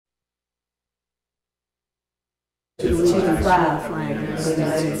to the flag of the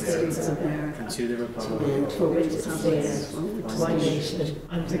United States of America, and to the republic and for which it stands, one nation,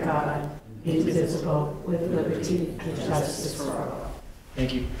 under God, indivisible, with liberty and justice for all.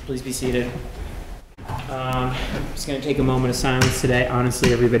 Thank you. Please be seated. I'm just going to take a moment of silence today.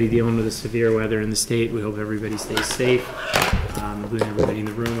 Honestly, everybody dealing with the severe weather in the state, we hope everybody stays safe, including everybody in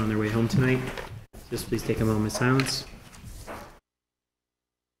the room on their way home tonight. Just please take a moment of silence.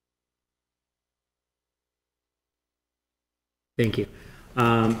 Thank you.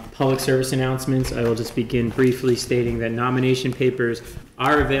 Public service announcements. I will just begin briefly stating that nomination papers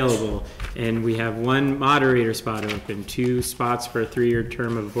are available, and we have one moderator spot open, 2 spots for a 3-year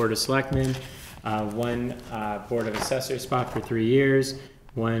term of Board of Selectmen, 1 Board of Assessors spot for 3 years,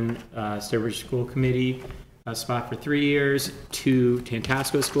 1 Sturbridge School Committee spot for 3 years, 2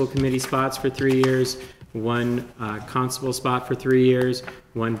 Tantasco School Committee spots for 3 years, 1 Constable spot for 3 years,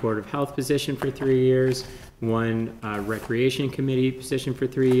 1 Board of Health position for 3 years, 1 Recreation Committee position for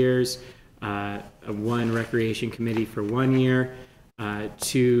 3 years, 1 Recreation Committee for 1 year,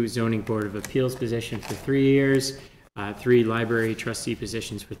 2 Zoning Board of Appeals position for 3 years, 3 Library Trustee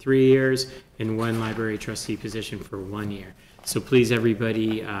positions for 3 years, and 1 Library Trustee position for 1 year. So please,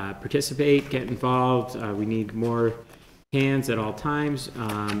 everybody, participate, get involved. We need more hands at all times.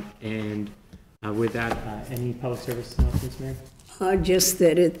 With that, any public service announcements, Mary? Just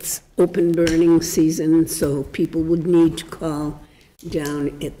that it's open burning season, so people would need to call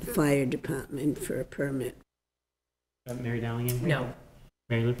down at the fire department for a permit. Mary Dallingham? No.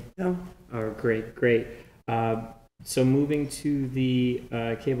 Mary Lou? No. Oh, great, great. So moving to the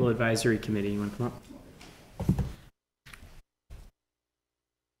Cable Advisory Committee, you want to come up?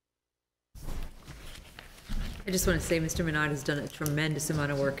 I just want to say Mr. Menard has done a tremendous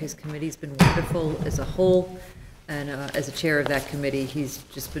amount of work. His committee's been wonderful as a whole, and as a chair of that committee, he's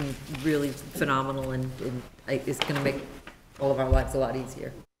just been really phenomenal, and is going to make all of our lives a lot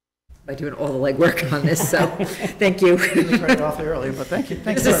easier by doing all the legwork on this. So thank you. Right off early, but thank you.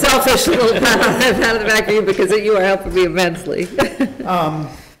 This is a selfish little pat on the back for you because you are helping me immensely.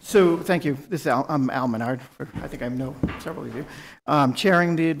 So thank you. This is I'm Al Menard. I think I know several of you.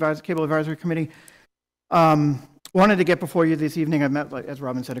 Chairing the Cable Advisory Committee. Wanted to get before you this evening. I've met, as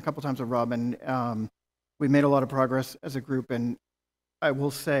Robin said, a couple times with Robin. We made a lot of progress as a group, and I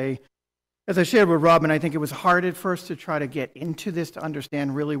will say, as I shared with Robin, I think it was hard at first to try to get into this to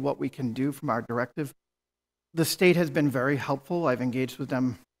understand really what we can do from our directive. The state has been very helpful. I've engaged with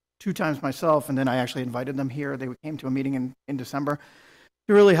them 2 times myself, and then I actually invited them here. They came to a meeting in December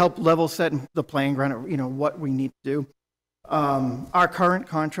to really help level set the playing ground, what we need to do. Our current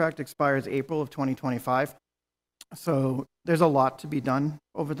contract expires April of 2025, so there's a lot to be done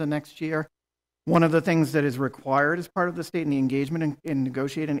over the next year. One of the things that is required as part of the state and the engagement in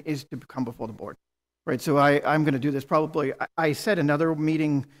negotiating is to come before the board, right? So I'm going to do this probably. I said another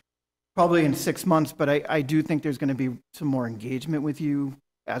meeting probably in 6 months, but I do think there's going to be some more engagement with you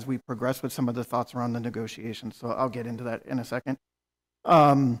as we progress with some of the thoughts around the negotiations. So I'll get into that in a second.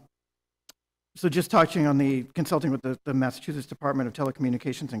 So just touching on the consulting with the Massachusetts Department of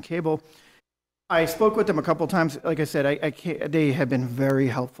Telecommunications and Cable, I spoke with them a couple of times. Like I said, they have been very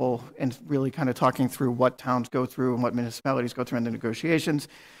helpful in really kind of talking through what towns go through and what municipalities go through in the negotiations.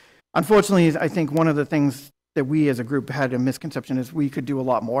 Unfortunately, I think one of the things that we as a group had a misconception is we could do a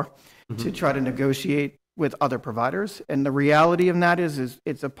lot more to try to negotiate with other providers. And the reality of that is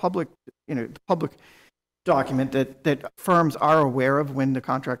it's a public, public document that firms are aware of when the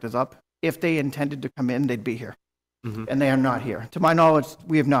contract is up. If they intended to come in, they'd be here. And they are not here. To my knowledge,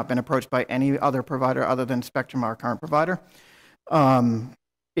 we have not been approached by any other provider other than Spectrum, our current provider.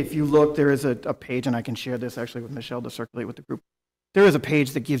 If you look, there is a page, and I can share this actually with Michelle to circulate with the group. There is a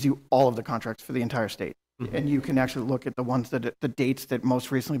page that gives you all of the contracts for the entire state. And you can actually look at the ones the dates that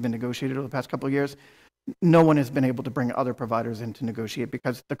most recently been negotiated over the past couple of years. No one has been able to bring other providers in to negotiate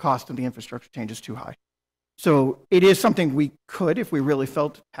because the cost of the infrastructure change is too high. So it is something we could, if we really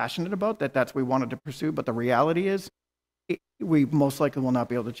felt passionate about, that's what we wanted to pursue. But the reality is we most likely will not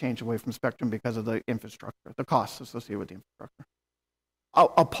be able to change away from Spectrum because of the infrastructure, the costs associated with the infrastructure.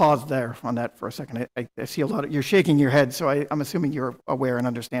 I'll pause there on that for a second. I see a lot of, you're shaking your head, so I'm assuming you're aware and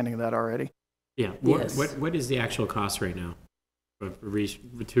understanding of that already. Yeah. Yes. What is the actual cost right now? To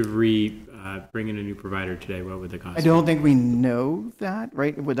bring in a new provider today, what would the cost be? I don't think we know that,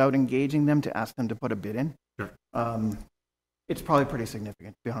 right? Without engaging them to ask them to put a bid in. Sure. It's probably pretty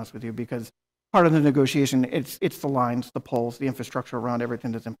significant, to be honest with you, because part of the negotiation, it's the lines, the poles, the infrastructure around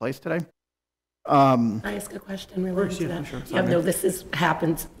everything that's in place today. Can I ask a question related to that? Sure. Yeah, no,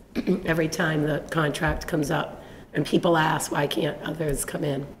 happens every time the contract comes up, and people ask, why can't others come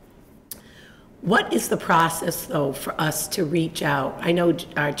in? What is the process, though, for us to reach out? I know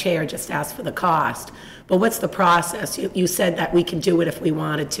our chair just asked for the cost, but what's the process? You said that we can do it if we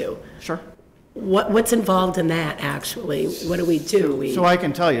wanted to. Sure. What's involved in that, actually? What do we do? So I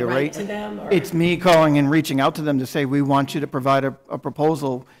can tell you, write right? to them, or- It's me calling and reaching out to them to say, we want you to provide a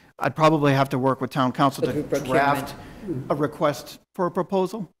proposal. I'd probably have to work with town council to Through procurement. draft a request for a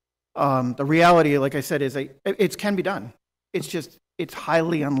proposal. The reality, like I said, is it can be done. It's just, it's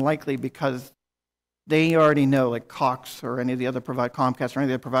highly unlikely because they already know, like Cox or any of the other Comcast or any of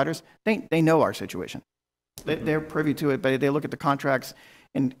the other providers, they know our situation. They're privy to it, but they look at the contracts,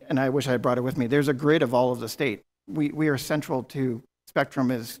 and I wish I had brought it with me. There's a grid of all of the state. We are central to Spectrum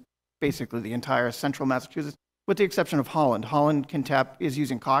is basically the entire central Massachusetts, with the exception of Holland. Holland is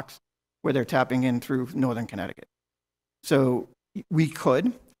using Cox, where they're tapping in through northern Connecticut. So we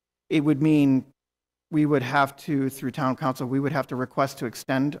could. It would mean we would have to, through town council, we would have to request to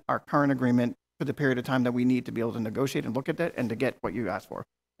extend our current agreement for the period of time that we need to be able to negotiate and look at that and to get what you asked for,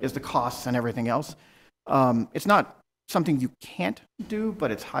 is the costs and everything else. It's not something you can't do, but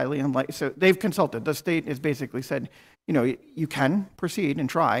it's highly unlikely. So they've consulted. The state has basically said, you know, you can proceed and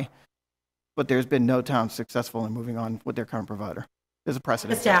try, but there's been no town successful in moving on with their current provider. There's a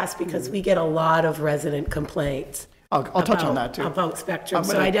precedent. Just ask because we get a lot of resident complaints. I'll touch on that too. About Spectrum.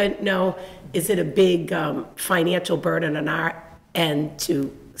 So I don't know, is it a big financial burden on our end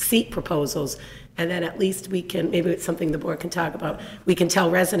to seek proposals? And then at least we can, maybe it's something the board can talk about, we can tell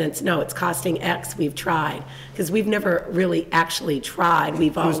residents, no, it's costing X, we've tried. Because we've never really actually tried.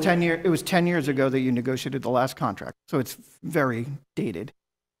 We've always. It was 10 years ago that you negotiated the last contract, so it's very dated.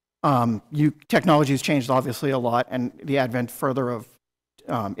 Technology has changed obviously a lot, and the advent further of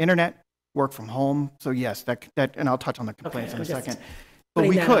internet, work from home. So yes, that, and I'll touch on the complaints in a second. But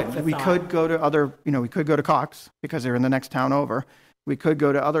we could go to other, we could go to Cox because they're in the next town over. We could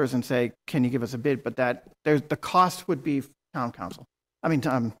go to others and say, can you give us a bid? But the cost would be town council. I mean,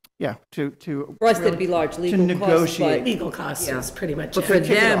 to For us, that'd be large legal to costs, negotiate. but, Legal costs is pretty much but it. for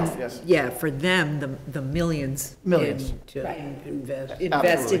them, yes. yeah, for them, the millions. Millions. Invest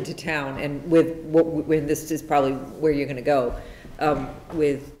Absolutely. into town, and when this is probably where you're gonna go,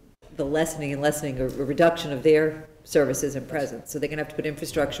 with the lessening or reduction of their services and presence. So they're gonna have to put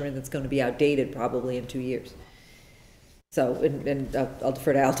infrastructure in that's gonna be outdated probably in 2 years. So, and I'll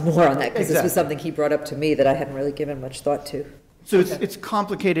defer to Al more on that, because this was something he brought up to me that I hadn't really given much thought to. So it's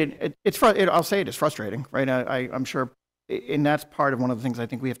complicated. I'll say it is frustrating, right? I'm sure, and that's part of one of the things I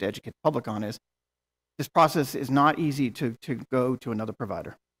think we have to educate the public on is this process is not easy to go to another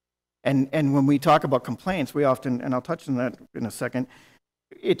provider. And when we talk about complaints, we often, and I'll touch on that in a second,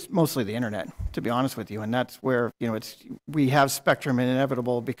 it's mostly the internet, to be honest with you. And that's where, we have Spectrum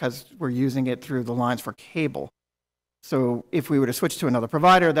inevitable because we're using it through the lines for cable. So if we were to switch to another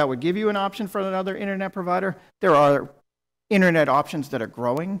provider, that would give you an option for another internet provider. There are internet options that are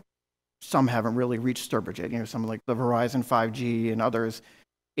growing. Some haven't really reached Sturbridge yet. Some like the Verizon 5G and others.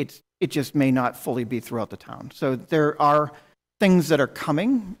 It just may not fully be throughout the town. So there are things that are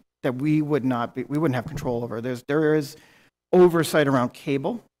coming that we wouldn't have control over. There is oversight around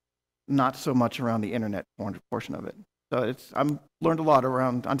cable, not so much around the internet portion of it. So I've learned a lot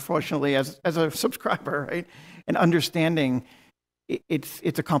around, unfortunately, as a subscriber, right? And understanding it's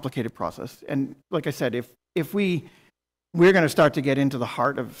a complicated process. And like I said, if we're going to start to get into the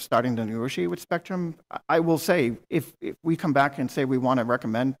heart of starting to negotiate with Spectrum, I will say, if we come back and say we want to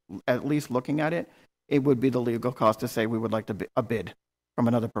recommend at least looking at it, it would be the legal cost to say we would like a bid from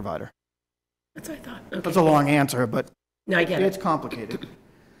another provider. That's what I thought. Okay. That's a long answer, but No, I get it's it. complicated.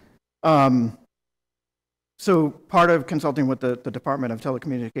 So part of consulting with the Department of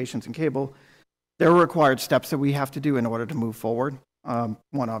Telecommunications and Cable, there are required steps that we have to do in order to move forward. One,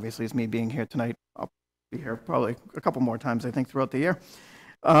 obviously, is me being here tonight. I'll be here probably a couple more times, I think, throughout the year.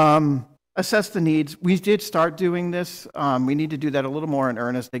 Assess the needs. We did start doing this. We need to do that a little more in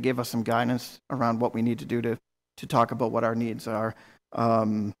earnest. They gave us some guidance around what we need to do to talk about what our needs are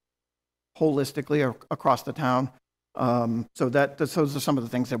holistically across the town. So those are some of the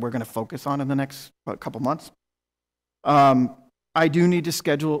things that we're going to focus on in the next couple months. I do need to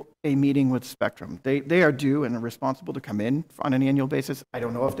schedule a meeting with Spectrum. They are due and are responsible to come in on an annual basis. I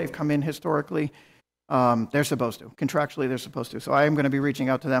don't know if they've come in historically. They're supposed to. Contractually, they're supposed to. So I am going to be reaching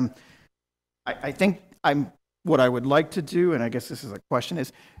out to them. I think what I would like to do, and I guess this is a question,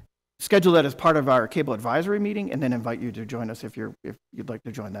 is schedule that as part of our cable advisory meeting and then invite you to join us if you'd like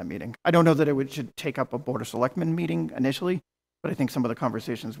to join that meeting. I don't know that should take up a Board of Selectmen meeting initially, but I think some of the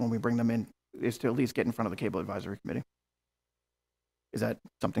conversations when we bring them in is to at least get in front of the cable advisory committee. Is that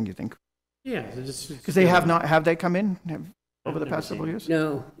something you think? Yeah. Because they have they come in over the past several years?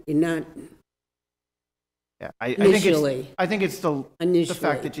 No, you're not. Yeah, I Initially. think it's the Initially,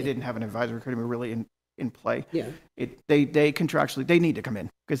 fact that you I think. didn't have an advisory committee really in play. Yeah. They contractually, they need to come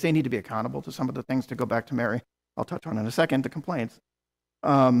in because they need to be accountable to some of the things, to go back to Mary. I'll touch on in a second, the complaints.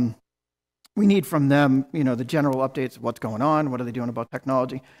 We need from them, the general updates of what's going on, what are they doing about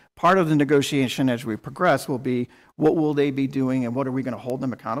technology. Part of the negotiation as we progress will be what will they be doing and what are we going to hold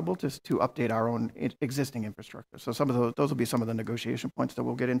them accountable to update our own existing infrastructure. So some of those will be some of the negotiation points that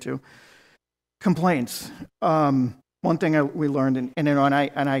we'll get into. Complaints. One thing we learned, and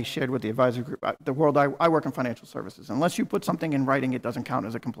I shared with the advisory group, I work in financial services. Unless you put something in writing, it doesn't count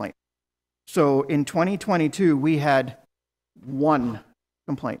as a complaint. So in 2022, we had one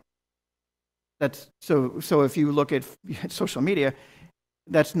complaint. So if you look at social media,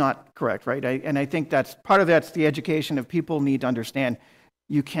 that's not correct, right? And I think that's the education of people need to understand.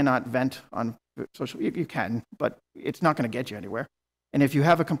 You cannot vent on social. You can, but it's not going to get you anywhere. And if you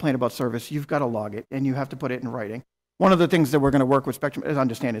have a complaint about service, you've got to log it and you have to put it in writing. One of the things that we're going to work with Spectrum is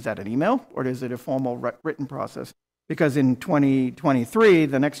understand, is that an email or is it a formal written process? Because in 2023,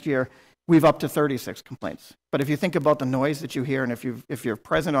 the next year, we've up to 36 complaints. But if you think about the noise that you hear, and if you're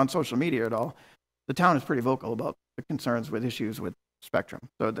present on social media at all, the town is pretty vocal about the concerns with issues with Spectrum.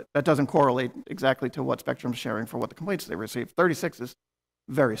 So that doesn't correlate exactly to what Spectrum's sharing for what the complaints they receive. 36 is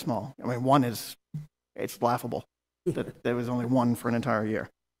very small. I mean, it's laughable that there was only one for an entire year.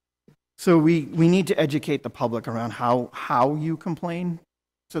 So we need to educate the public around how you complain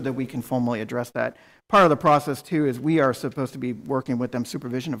so that we can formally address that. Part of the process, too, is we are supposed to be working with them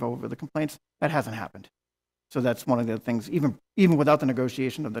supervision over the complaints. That hasn't happened. So that's one of the things, even without the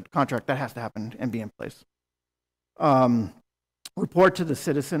negotiation of the contract, that has to happen and be in place. Report to the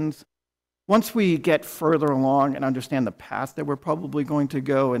citizens. Once we get further along and understand the path that we're probably going to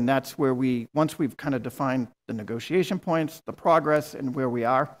go, and that's where once we've kind of defined the negotiation points, the progress, and where we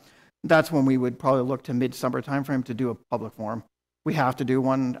are, that's when we would probably look to mid-summer timeframe to do a public forum. We have to do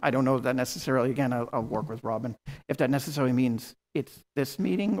one. I don't know if that necessarily, again, I'll work with Robin, if that necessarily means it's this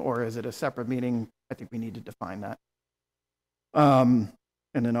meeting or is it a separate meeting. I think we need to define that.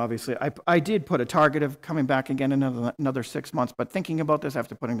 And then obviously, I did put a target of coming back again in another 6 months, but thinking about this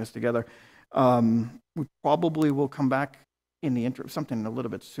after putting this together, we probably will come back in the interim, something a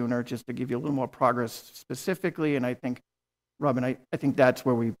little bit sooner, just to give you a little more progress specifically. And I think, Robin, I think that's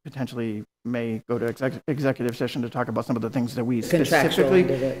where we potentially may go to executive session to talk about some of the things that we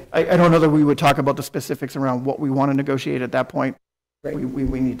specifically, I don't know that we would talk about the specifics around what we want to negotiate at that point. Right.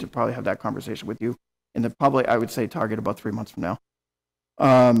 We need to probably have that conversation with you. In the public, I would say target about 3 months from now.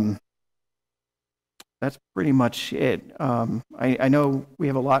 That's pretty much it. I know we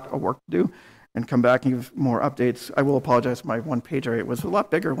have a lot of work to do and come back and give more updates. I will apologize for my one pager. It was a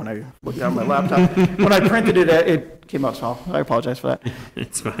lot bigger when I looked down my laptop. When I printed it, it came out small. I apologize for that.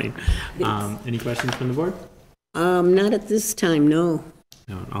 It's fine. Any questions from the board? Not at this time, no.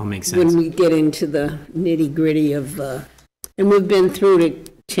 No, it all makes sense. When we get into the nitty-gritty of, and we've been through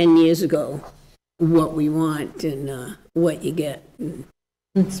it 10 years ago, what we want and what you get.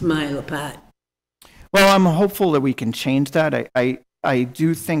 And smile apart. Well, I'm hopeful that we can change that. I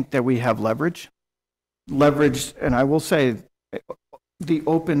do think that we have leverage, and I will say the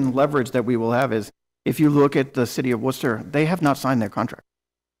open leverage that we will have is, if you look at the city of Worcester, they have not signed their contract.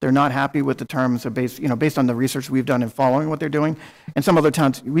 They're not happy with the terms of based on the research we've done and following what they're doing. And some other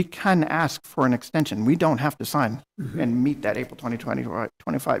towns, we can ask for an extension. We don't have to sign and meet that April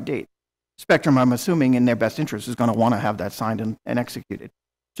 2025 date. Spectrum, I'm assuming, in their best interest, is going to want to have that signed and executed.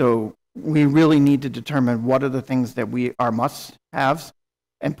 So we really need to determine what are the things that are must-haves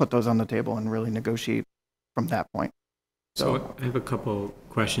and put those on the table and really negotiate from that point. So I have a couple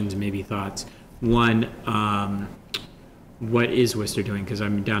questions, maybe thoughts. One, what is Worcester doing? Because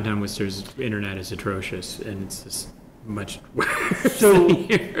downtown Worcester's internet is atrocious, and it's just much worse. So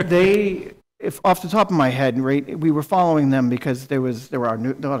if off the top of my head, right, we were following them because there were a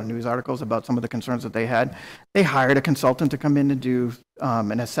lot of news articles about some of the concerns that they had. They hired a consultant to come in and do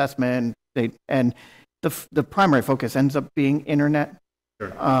an assessment. And the primary focus ends up being internet.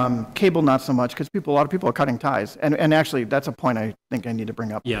 Sure. Cable, not so much, because a lot of people are cutting ties. And actually, that's a point I think I need to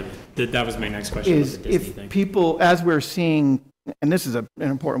bring up. Yeah, that was my next question. Is if people, as we're seeing, and this is an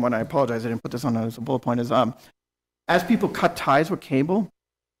important one, I apologize, I didn't put this on as a bullet point, is as people cut ties with cable,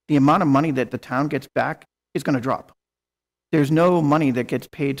 the amount of money that the town gets back is going to drop. There's no money that gets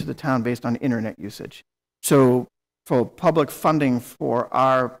paid to the town based on internet usage. So for public funding for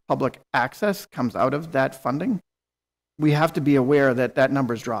our public access comes out of that funding, we have to be aware that that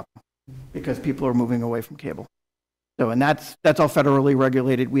number's dropping because people are moving away from cable. So, and that's all federally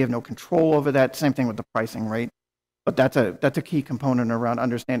regulated. We have no control over that. Same thing with the pricing rate. But that's a key component around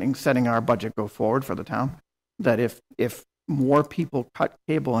understanding, setting our budget go forward for the town. that if more people cut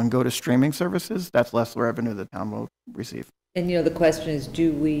cable and go to streaming services, that's less revenue the town will receive. And, you know, the question is,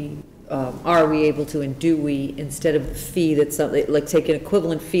 are we able to, and do we, instead of the fee that's something, like take an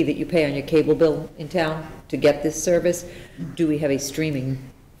equivalent fee that you pay on your cable bill in town to get this service, do we have a streaming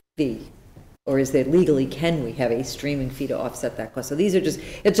fee? Or is there legally, can we have a streaming fee to offset that cost? So these are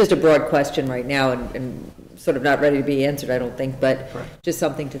it's just a broad question right now and sort of not ready to be answered, I don't think, but just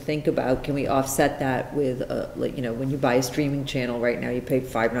something to think about. Can we offset that with, like, you know, when you buy a streaming channel right now, you pay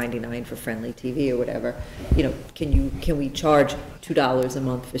 $5.99 for Friendly TV or whatever. You know, can we charge $2 a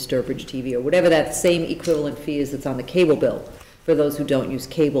month for Sturbridge TV or whatever that same equivalent fee is that's on the cable bill for those who don't use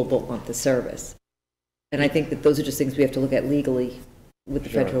cable but want the service? And I think that those are just things we have to look at legally with the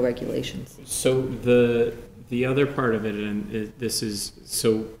federal regulations. So the other part of it, and this is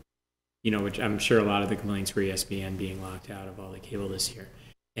so, you know, which I'm sure a lot of the complaints were ESPN being locked out of all the cable this year,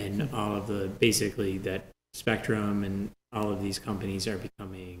 and all of the basically that Spectrum and all of these companies are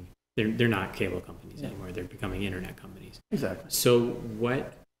becoming they're not cable companies anymore. They're becoming internet companies. Exactly. So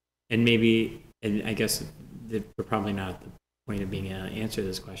what, and maybe, and I guess we're probably not at the point of being able to answer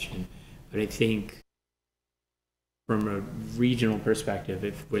this question, but I think from a regional perspective,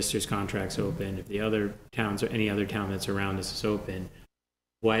 if Worcester's contract's open, if the other towns or any other town that's around us is open,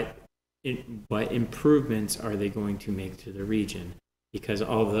 what improvements are they going to make to the region? Because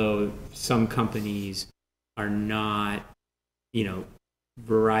although some companies are not, you know,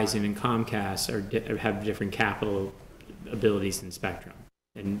 Verizon and Comcast have different capital abilities than Spectrum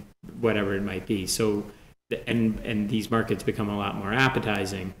and whatever it might be. So, and these markets become a lot more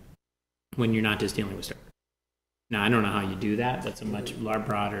appetizing when you're not just dealing with Stark. Now, I don't know how you do that. That's a much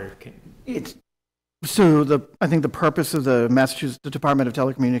broader. I think the purpose of the Massachusetts Department of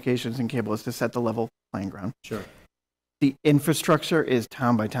Telecommunications and Cable is to set the level playing ground. Sure. The infrastructure is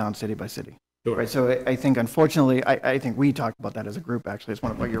town by town, city by city. Sure. Right. So I think, unfortunately, I think we talked about that as a group. Actually, it's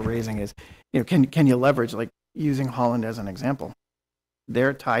one of what you're raising is, you know, can you leverage, like using Holland as an example?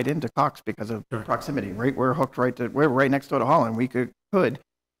 They're tied into Cox because of proximity. Right. We're hooked we're right next door to Holland. We could.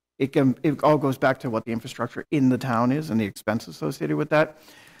 It all goes back to what the infrastructure in the town is and the expense associated with that.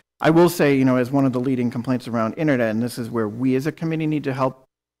 I will say, you know, as one of the leading complaints around internet, and this is where we as a committee need to help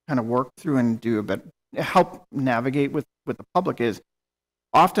kind of work through and help navigate with the public is,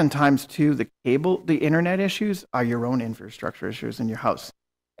 oftentimes too, the internet issues are your own infrastructure issues in your house.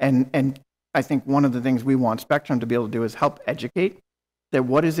 And I think one of the things we want Spectrum to be able to do is help educate that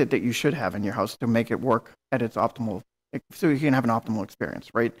what is it that you should have in your house to make it work at its optimal, so you can have an optimal experience,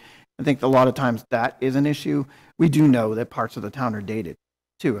 right? I think a lot of times that is an issue. We do know that parts of the town are dated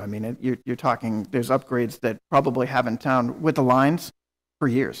too. I mean, you're talking, there's upgrades that probably have in town with the lines for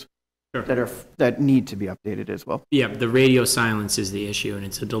years. Sure. that need to be updated as well. Yeah, the radio silence is the issue, and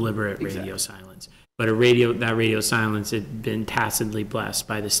it's a deliberate radio silence. But that radio silence had been tacitly blessed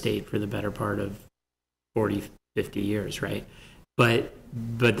by the state for the better part of 40, 50 years, right? But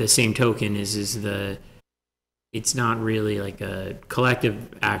the same token is it's not really like a collective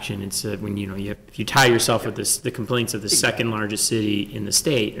action. It's when if you tie yourself with the complaints of the second largest city in the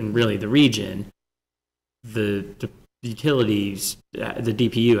state and really the region, the utilities, the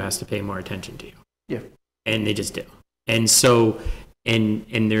DPU has to pay more attention to you. Yeah. And they just do. And so, and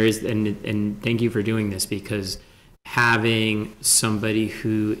there is, and thank you for doing this, because having somebody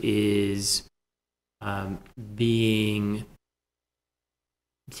who is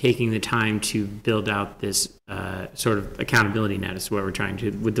taking the time to build out this sort of accountability net is what we're trying to,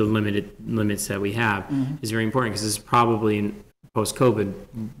 with the limits that we have, is very important, because this is probably, in post-COVID,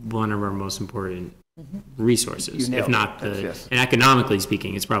 one of our most important resources, if not and economically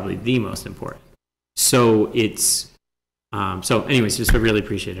speaking, it's probably the most important. So it's, so anyways, just really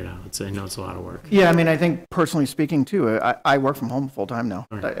appreciate it, Alex. I know it's a lot of work. Yeah, I mean, I think personally speaking too, I work from home full time now.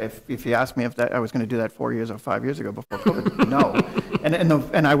 Right. If you asked me if I was going to do that 4 years or 5 years ago before COVID, no.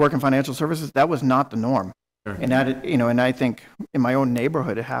 And I work in financial services. That was not the norm. Sure. And and I think in my own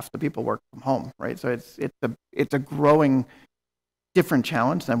neighborhood, half the people work from home, right? So it's a growing different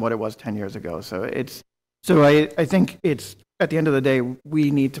challenge than what it was 10 years ago. So I think it's, at the end of the day,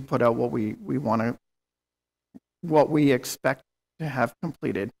 we need to put out what we expect to have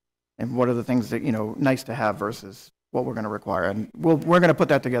completed, and what are the things that, nice to have versus what we're going to require. And we're going to put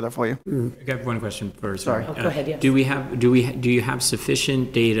that together for you. I got one question first. Sorry. Go ahead, yes. Do you have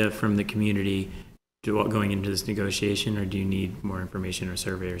sufficient data from the community going into this negotiation, or do you need more information or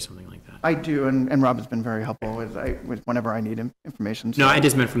survey or something like that? I do, and Rob has been very helpful with whenever I need information. So. No, I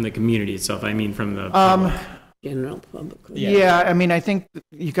just meant from the community itself. I mean from the public. General public. Yeah, I mean, I think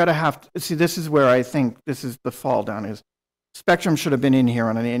you got to see, this is where I think this is the fall down is Spectrum should have been in here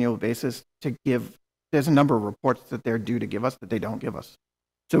on an annual basis to give there's a number of reports that they're due to give us that they don't give us.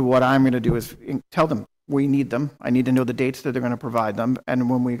 So what I'm going to do is tell them we need them. I need to know the dates that they're going to provide them and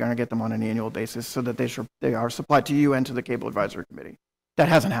when we're going to get them on an annual basis so that they are supplied to you and to the Cable Advisory Committee. That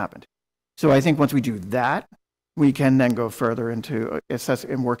hasn't happened. So I think once we do that, we can then go further into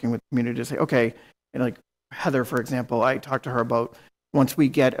assessing and working with the community to say, okay, and like Heather, for example, I talked to her about once we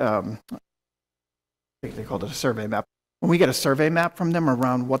get, I think they called it a survey map. When we get a survey map from them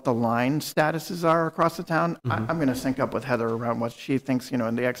around what the line statuses are across the town, I'm going to sync up with Heather around what she thinks,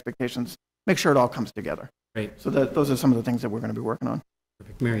 and the expectations, make sure it all comes together. Right. So those are some of the things that we're going to be working on.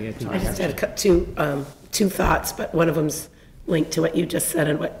 Perfect. Mary, I think I just had two thoughts, but one of them's linked to what you just said,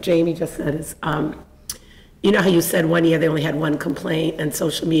 and what Jamie just said is, you know how you said one year they only had one complaint, and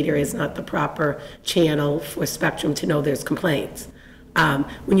social media is not the proper channel for Spectrum to know there's complaints.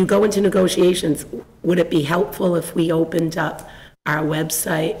 When you go into negotiations, would it be helpful if we opened up our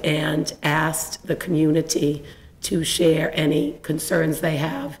website and asked the community to share any concerns they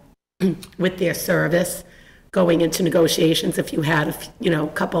have with their service going into negotiations? If you had a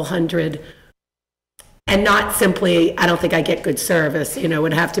couple hundred, and not simply, I don't think I get good service, it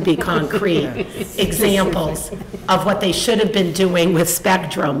would have to be concrete examples of what they should have been doing with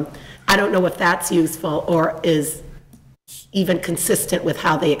Spectrum. I don't know if that's useful or is even consistent with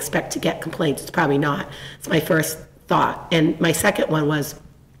how they expect to get complaints. It's probably not. It's my first thought. And my second one was,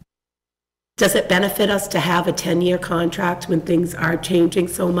 does it benefit us to have a 10-year contract when things are changing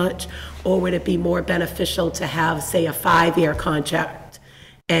so much? Or would it be more beneficial to have, say, a 5-year contract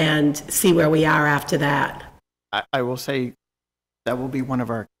and see where we are after that? I will say that will be one of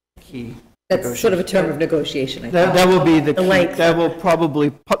our key. That's sort of a term of negotiation, I think. That will be the key, length. that will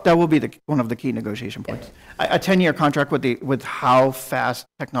be one of the key negotiation points. A 10-year contract with how fast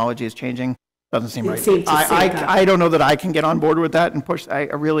technology is changing doesn't seem right. I don't know that I can get on board with that and push. I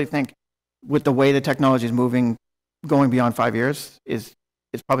really think with the way the technology is moving, going beyond 5 years is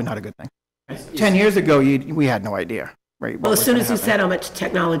probably not a good thing. 10 years ago, we had no idea, right? Well, as soon as you said how much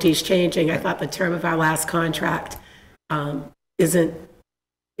technology is changing, I thought the term of our last contract isn't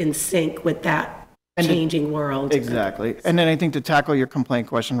in sync with that changing world. Exactly. And then I think to tackle your complaint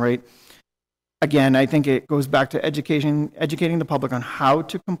question, right? Again, I think it goes back to educating the public on how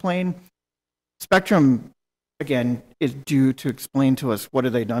to complain. Spectrum, again, is due to explain to us what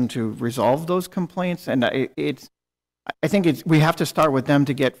have they done to resolve those complaints. And I think we have to start with them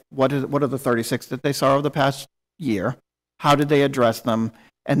to get what are the 36 that they saw over the past year? How did they address them?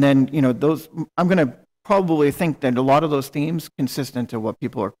 And then, those, I'm going to probably think that a lot of those themes consistent to what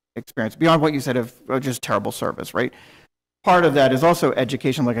people are experiencing, beyond what you said of just terrible service, right? Part of that is also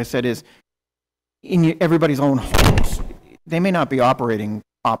education, like I said, is in everybody's own homes. They may not be operating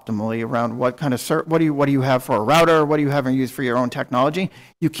optimally around what kind of what do you have for a router, what do you have in use for your own technology.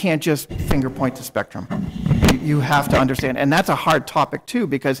 You can't just finger point to Spectrum. You have to understand, and that's a hard topic too,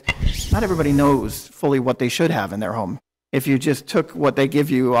 because not everybody knows fully what they should have in their home. If you just took what they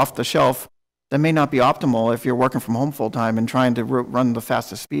give you off the shelf, that may not be optimal if you're working from home full time and trying to run the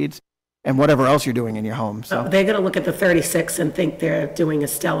fastest speeds and whatever else you're doing in your home. So they're going to look at the 36 and think they're doing a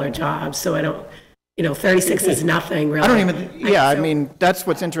stellar job. So I don't, 36 is nothing really. I don't even, I mean, that's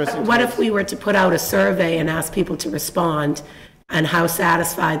what's interesting. What if we were to put out a survey and ask people to respond on how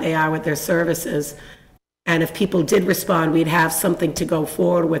satisfied they are with their services? And if people did respond, we'd have something to go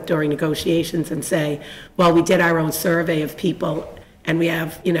forward with during negotiations and say, well, we did our own survey of people and we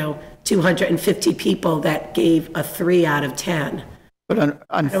have, 250 people that gave a 3 out of 10. But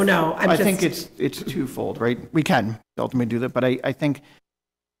I don't know. I think it's twofold, right? We can ultimately do that, but I think.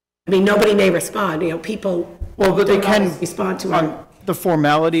 I mean, nobody may respond. People. Well, but they can respond to the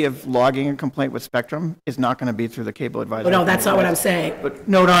formality of logging a complaint with Spectrum is not going to be through the Cable Advisory. No, that's not what I'm saying. But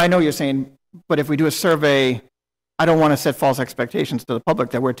no, I know you're saying. But if we do a survey, I don't want to set false expectations to the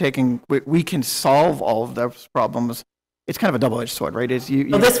public that we can solve all of those problems. It's kind of a double-edged sword, right?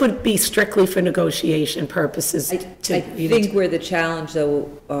 Well, this would be strictly for negotiation purposes. I think where the challenge, though,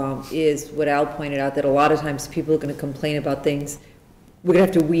 is what Al pointed out, that a lot of times people are going to complain about things. We're going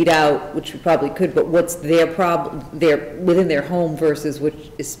to have to weed out, which we probably could, but what's their problem, within their home versus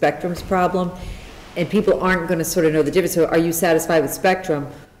which is Spectrum's problem. And people aren't going to sort of know the difference. So are you satisfied with Spectrum?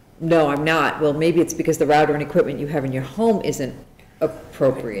 No, I'm not. Well, maybe it's because the router and equipment you have in your home isn't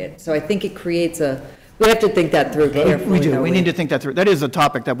appropriate. So I think it creates we have to think that through carefully. We do. We need to think that through. That is a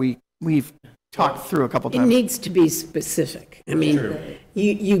topic that we've talked through a couple times. It needs to be specific. I mean,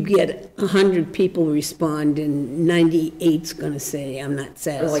 you get 100 people respond and 98's going to say, I'm not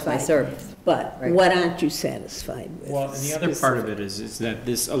satisfied. I like my service. But what aren't you satisfied with? Well, and the other part of it is that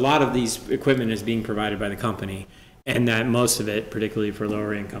a lot of these equipment is being provided by the company, and that most of it, particularly for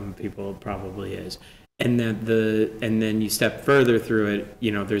lower income people, probably is. And then you step further through it,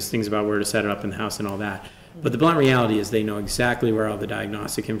 you know, there's things about where to set it up in the house and all that. But the blunt reality is they know exactly where all the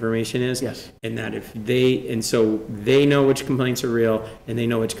diagnostic information is. Yes. And that so they know which complaints are real and they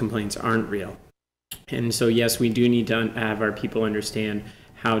know which complaints aren't real. And so, yes, we do need to have our people understand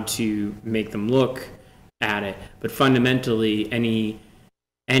how to make them look at it. But fundamentally,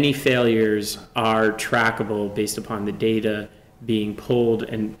 any failures are trackable based upon the data being pulled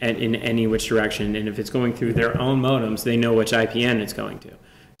and in any which direction. And if it's going through their own modems, they know which IPN it's going to.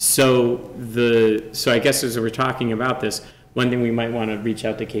 So I guess as we're talking about this, one thing we might want to reach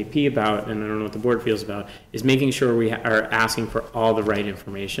out to KP about, and I don't know what the board feels about, is making sure we are asking for all the right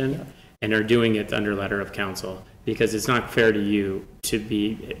information and are doing it under letter of counsel, because it's not fair to you to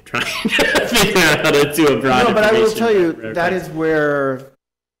be trying to figure out how to do a broad No, but I will information tell you, request. that is where,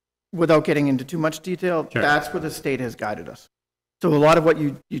 without getting into too much detail, Sure. that's where the state has guided us. So a lot of what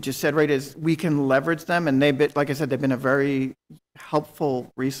you just said, right, is we can leverage them, and they've been, like I said, they've been a very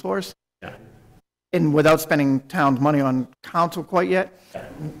helpful resource. Yeah. And without spending town's money on council quite yet,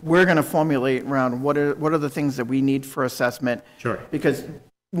 we're going to formulate around what are the things that we need for assessment. Sure. Because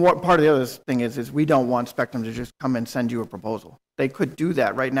what part of the other thing is we don't want Spectrum to just come and send you a proposal. They could do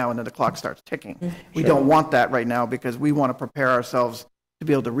that right now, and then the clock starts ticking. We don't want that right now, because we want to prepare ourselves to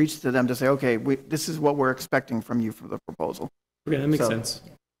be able to reach to them to say, okay, this is what we're expecting from you for the proposal. Okay, that makes So- sense.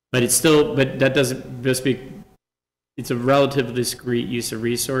 But it's still, but that doesn't just be, it's a relatively discrete use of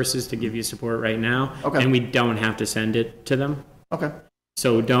resources to give you support right now. Okay. And we don't have to send it to them. Okay.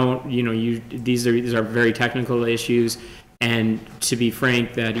 So don't, these are very technical issues. And to be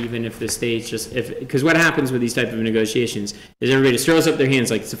frank, that even if the state's because what happens with these type of negotiations is everybody just throws up their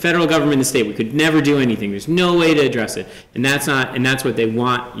hands like it's the federal government and the state. We could never do anything. There's no way to address it. And that's what they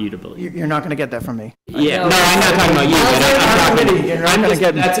want you to believe. You're not going to get that from me. Yeah, no, I'm not talking about you, but You're not gonna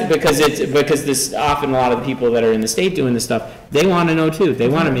get- that's because this, often a lot of the people that are in the state doing this stuff, they want to know too. They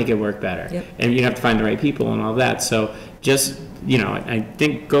want to make it work better. Yep. And you have to find the right people and all that. So just, I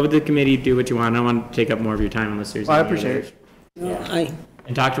think go with the committee, do what you want. I don't want to take up more of your time unless there's. Well, I any appreciate others. it. No,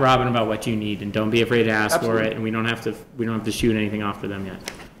 And talk to Robin about what you need, and don't be afraid to ask for Absolutely. it. And we don't have to shoot anything off for them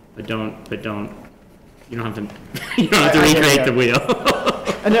yet. But don't. You don't have to. You don't have to recreate the wheel.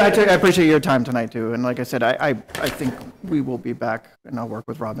 And I appreciate your time tonight, too. And like I said, I think we will be back, and I'll work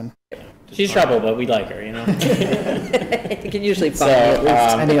with Robin. She's trouble, but we like her. You can usually find it at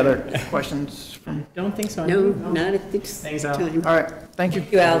least. Any other questions? Don't think so. no, not at this Thanks, Al. time. All right, thank you.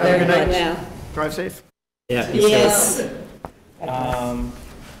 Thank you, Al, Have a very good night. much. Now, Drive safe. Yeah. yes. All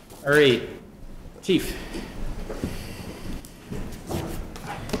right, Chief.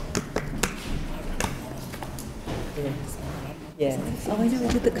 Yeah. Oh, I know,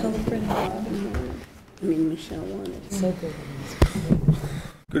 with the color print. I mean, Michelle wanted So good.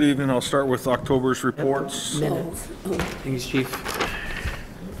 Good evening. I'll start with October's reports. minutes. Oh, Thanks, Chief.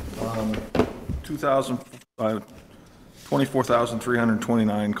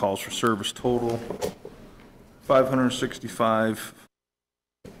 24,329 calls for service total, 565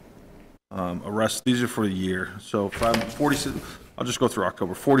 arrests. These are for the year. So 47, I'll just go through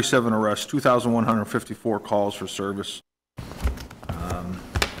October. 47 arrests, 2,154 calls for service.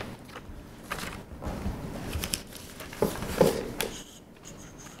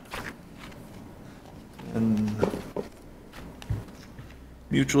 And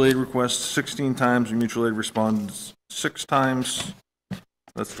mutual aid requests 16 times, and mutual aid responded 6 times.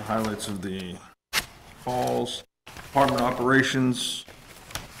 That's the highlights of the calls. Department operations,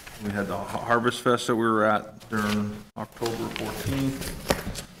 we had the Harvest Fest that we were at during October 14th.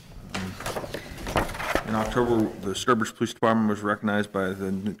 In October, the Sturbridge Police Department was recognized by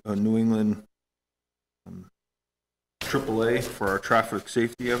the New England AAA for our traffic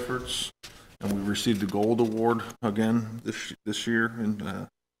safety efforts. And we received the Gold Award again this year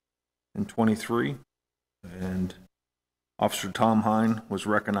in 23. And Officer Tom Hine was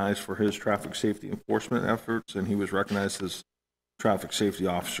recognized for his traffic safety enforcement efforts, and he was recognized as Traffic Safety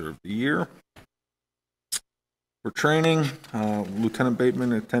Officer of the Year. For training, Lieutenant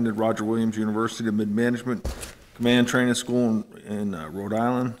Bateman attended Roger Williams University Mid-Management Command Training School in Rhode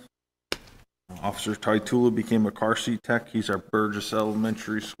Island. Officer Taitula became a car seat tech. He's our Burgess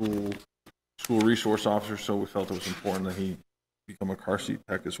Elementary School resource officer, so we felt it was important that he become a car seat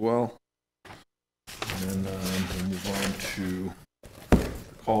tech as well. And then we'll move on to the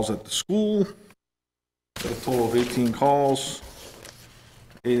calls at the school. A total of 18 calls,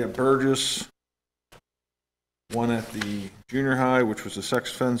 8 at Burgess, 1 at the junior high, which was a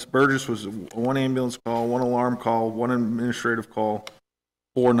sex offense. Burgess was 1 ambulance call, 1 alarm call, 1 administrative call,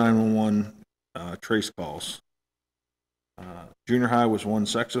 4 911 trace calls. Junior high was 1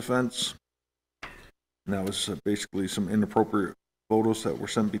 sex offense. And that was basically some inappropriate photos that were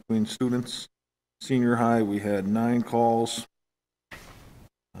sent between students. Senior high, we had 9 calls.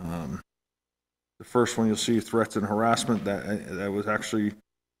 The first one you'll see, threats and harassment. That was actually,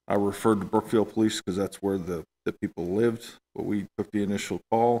 I referred to Brookfield Police because that's where the people lived, but we took the initial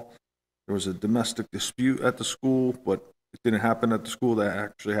call. There was a domestic dispute at the school, but it didn't happen at the school. That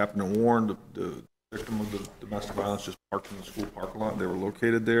actually happened in Warren. The victim of the domestic violence just parked in the school parking lot. They were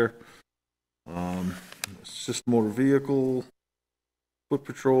located there. Assist motor vehicle, foot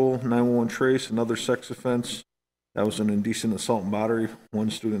patrol, 911 trace, another sex offense. That was an indecent assault and battery,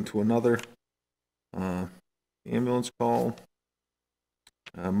 one student to another. Ambulance call,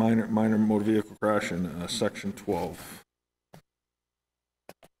 minor motor vehicle crash in section 12.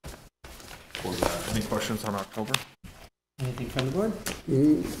 For that. Any questions on October? Anything from the board?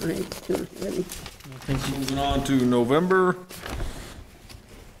 Moving on to November.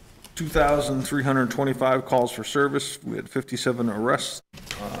 2,325 calls for service. We had 57 arrests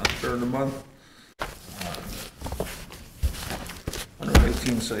during the month.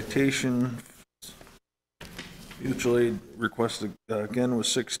 118 citation. Mutual aid requested again was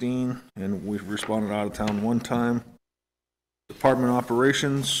 16, and we responded out of town 1 time. Department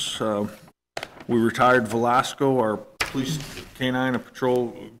operations. We retired Velasco, our police canine, a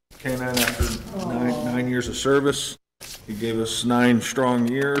patrol canine, after nine years of service. He gave us 9 strong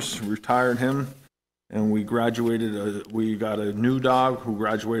years, retired him, and we graduated, we got a new dog who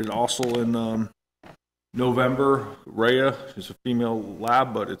graduated also in November. Rhea is a female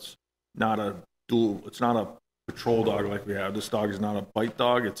lab, but it's not a patrol dog like we have. This dog is not a bite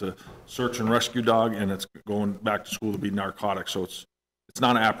dog. It's a search and rescue dog, and it's going back to school to be narcotics, so it's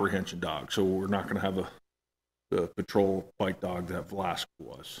not an apprehension dog. So we're not going to have the patrol bite dog that Velasco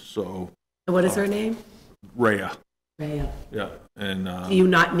was. So What is her name? Rhea. Rhea. Yeah, and Do you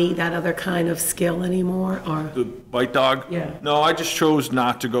not need that other kind of skill anymore, or? the bite dog? Yeah. No, I just chose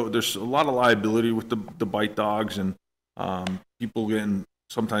not to go. There's a lot of liability with the bite dogs, and people getting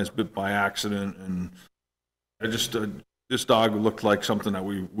sometimes bit by accident, and I just this dog looked like something that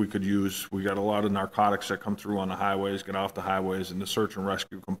we could use. We got a lot of narcotics that come through on the highways, get off the highways, and the search and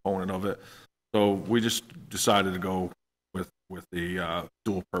rescue component of it. So we just decided to go with the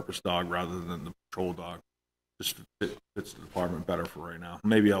dual purpose dog rather than the patrol dog. Just fits the department better for right now.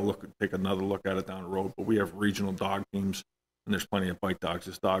 Maybe I'll take another look at it down the road, but we have regional dog teams, and there's plenty of bite dogs.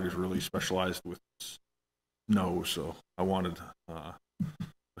 This dog is really specialized with its nose, so I wanted a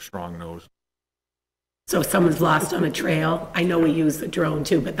strong nose. So if someone's lost on a trail, I know we use the drone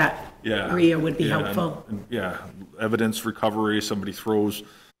too, but that Rhea would be helpful. And evidence recovery. Somebody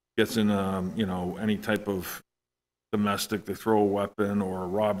gets in any type of domestic, they throw a weapon or a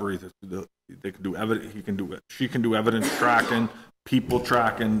robbery. They can do evidence. She can do evidence tracking, people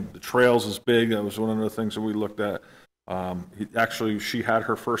tracking. The trails is big. That was one of the things that we looked at. She had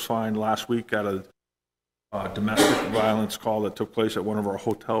her first find last week at a domestic violence call that took place at one of our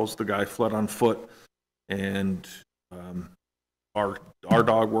hotels. The guy fled on foot, and our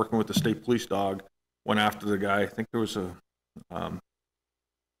dog, working with the state police dog, went after the guy. I think there was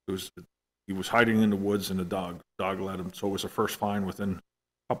he was hiding in the woods, and the dog led him. So it was a first find within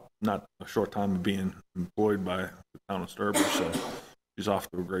not a short time of being employed by the town of Sturbridge. So she's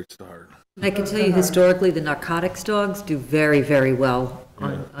off to a great start. I can tell you historically, the narcotics dogs do very, very well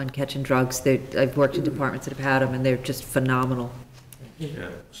on catching drugs. I've worked in departments that have had them, and they're just phenomenal. Yeah.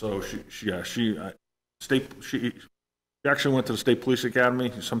 So she actually went to the State Police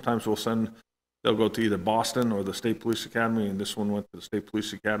Academy. Sometimes they'll go to either Boston or the State Police Academy, and this one went to the State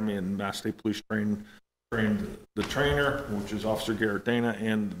Police Academy, and Mass State Police trained the trainer, which is Officer Garrett Dana,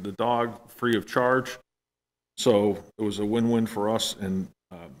 and the dog free of charge. So it was a win-win for us, and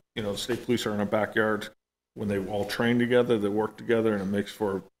the state police are in our backyard. When they all train together, they work together, and it makes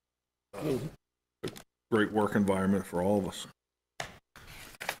for a great work environment for all of us.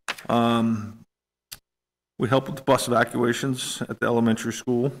 We help with the bus evacuations at the elementary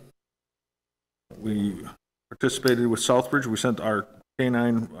school. We participated with Southbridge. We sent our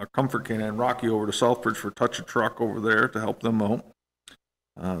comfort canine, Rocky, over to Southbridge for Touch a Truck over there to help them out.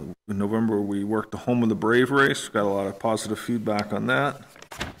 In November, we worked the Home of the Brave race. Got a lot of positive feedback on that.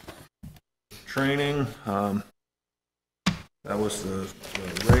 Training, that was the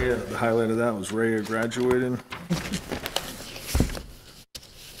Rhea, the highlight of that was Rhea graduating.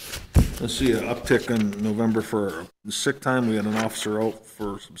 Let's see, an uptick in November for sick time. We had an officer out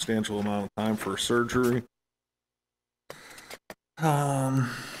for a substantial amount of time for surgery.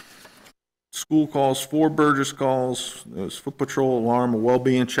 School calls, 4 Burgess calls. It was foot patrol, alarm, a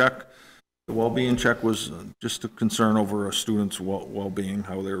well-being check. The well-being check was just a concern over a student's well-being,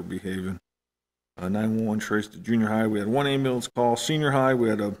 how they were behaving. 911 trace to junior high. We had one ambulance call. Senior high, we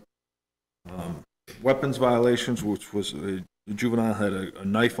had a weapons violations, which was a juvenile had a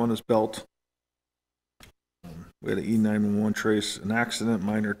knife on his belt. We had an E911 trace, an accident,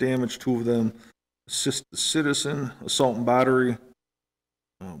 minor damage, 2 of them. Assist the citizen, assault and battery.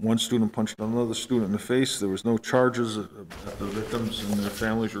 One student punched another student in the face. There was no charges at the victims and their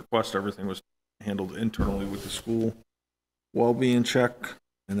families' request. Everything was handled internally with the school. Well-being check,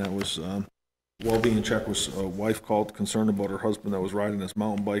 and that was well-being check was a wife called concerned about her husband that was riding his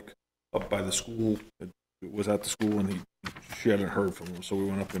mountain bike up by the school. It was at the school, and she hadn't heard from him, so we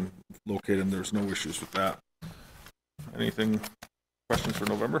went up and located him. There's no issues with that. Anything, questions for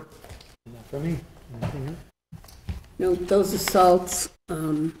November? Not for me. No, those assaults,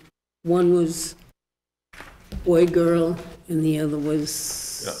 one was boy, girl, and the other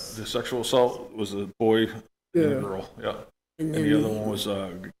was. Yeah, the sexual assault was a boy and a girl, yeah. And the other one was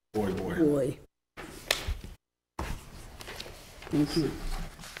boy. Boy. Thank you.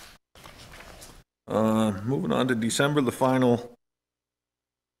 Moving on to December, the final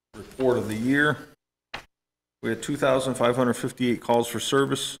report of the year. We had 2,558 calls for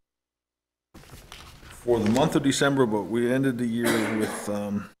service for the month of December, but we ended the year with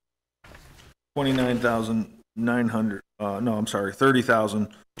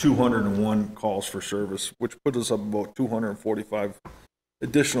 30,201 calls for service, which put us up about 245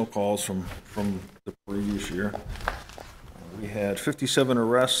 additional calls from the previous year. We had 57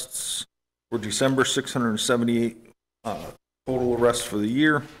 arrests for December, 678 total arrests for the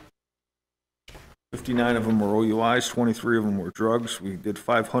year. 59 of them were OUIs, 23 of them were drugs. We did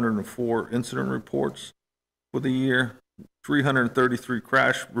 504 incident reports for the year, 333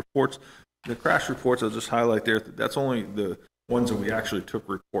 crash reports. The crash reports, I'll just highlight there, that's only the ones that we actually took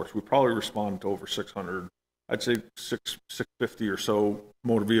reports. We probably responded to over 600, I'd say 650 or so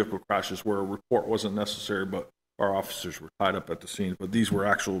motor vehicle crashes where a report wasn't necessary, but our officers were tied up at the scene. But these were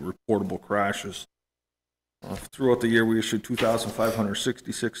actual reportable crashes. Throughout the year, we issued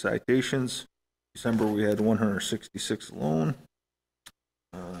 2,566 citations. December, we had 166 alone.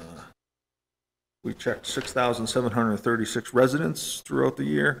 We checked 6,736 residents throughout the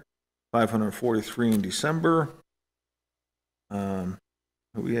year, 543 in December.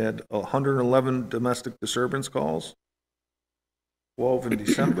 We had 111 domestic disturbance calls, 12 in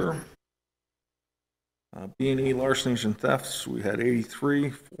December. B&E larcenies and thefts, we had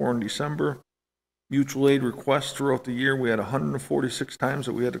 83, 4 in December. Mutual aid requests throughout the year, we had 146 times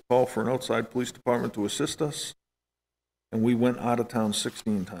that we had to call for an outside police department to assist us, and we went out of town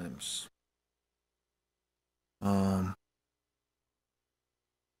 16 times.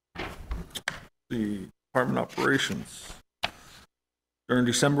 The department operations. During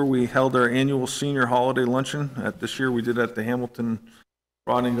December, we held our annual senior holiday luncheon. This year, we did at the Hamilton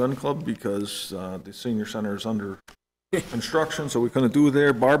Rod and Gun Club because the senior center is under construction, so we couldn't do it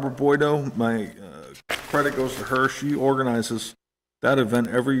there. Barbara Boydo, my credit goes to her. She organizes that event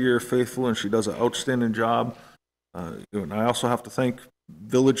every year faithfully, and she does an outstanding job. And I also have to thank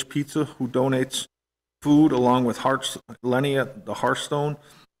Village Pizza, who donates food, along with Lenny at the Hearthstone.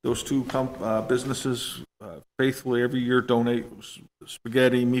 Those two businesses faithfully every year donate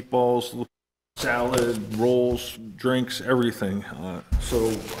spaghetti, meatballs, salad, rolls, drinks, everything. So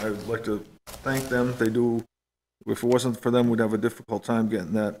I'd like to thank them. They do. If it wasn't for them, we'd have a difficult time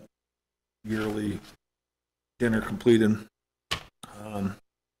getting that yearly dinner completed.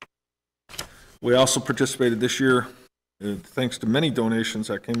 We also participated this year, thanks to many donations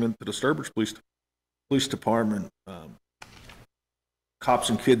that came into the Sturbridge Police Department.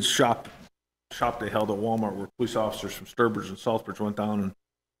 Cops and Kids shop they held at Walmart, where police officers from Sturbridge and Southbridge went down and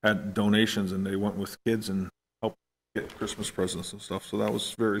had donations, and they went with kids and helped get Christmas presents and stuff. So that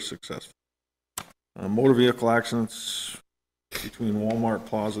was very successful. Motor vehicle accidents between Walmart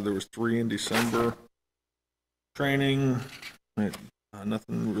Plaza, there was 3 in December. Training,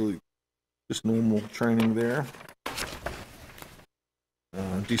 nothing really, just normal training there.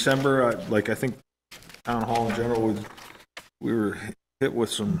 December, I think Town Hall in general, we were hit with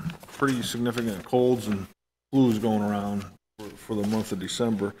some pretty significant colds and flus going around for the month of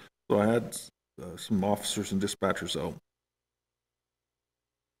December. So I had some officers and dispatchers out.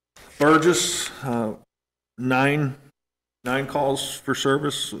 Burgess, 9 calls for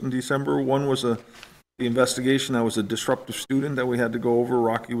service in December. One was the investigation. That was a disruptive student that we had to go over.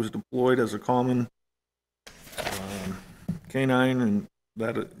 Rocky was deployed as a common canine, and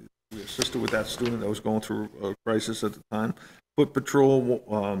that we assisted with that student that was going through a crisis at the time. Foot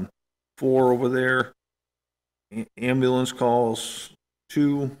patrol, 4 over there. Ambulance calls,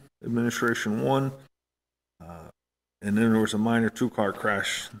 2. Administration 1. And then there was a minor 2-car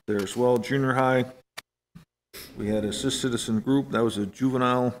crash there as well. Junior high, we had Assist Citizen Group. That was a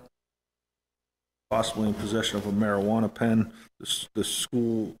juvenile, possibly in possession of a marijuana pen. The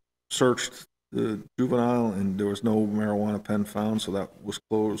school searched the juvenile, and there was no marijuana pen found, so that was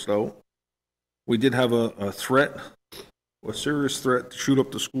closed out. We did have a threat, a serious threat to shoot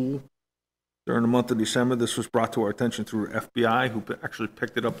up the school during the month of December. This was brought to our attention through FBI, who actually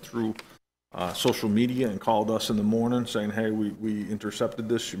picked it up through social media and called us in the morning saying, hey, we intercepted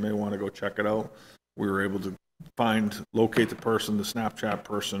this. You may want to go check it out. We were able to locate the person, the Snapchat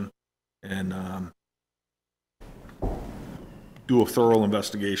person, and do a thorough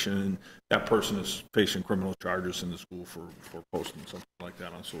investigation. And that person is facing criminal charges in the school for posting something like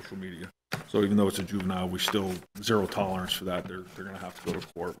that on social media. So even though it's a juvenile, we still zero tolerance for that. They're going to have to go to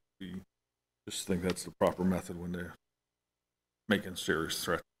court. We just think that's the proper method when they're making serious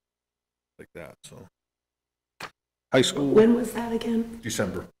threats like that. So high school. When was that again?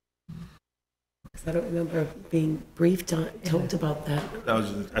 December. 'Cause I don't remember being briefed on, told about that. That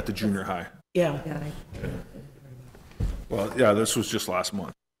was at the junior high. Yeah, Well, yeah, this was just last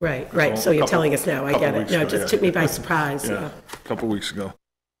month. right. So you're telling us now. I get it. No, it just took me by surprise. Yeah, a couple weeks ago.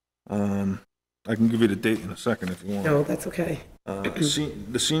 I can give you the date in a second if you want. No, that's okay.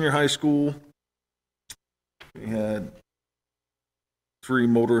 The senior high school, we had 3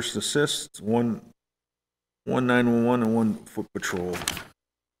 motorist assists, one 911 and 1 foot patrol.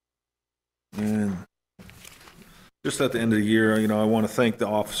 And just at the end of the year, I want to thank the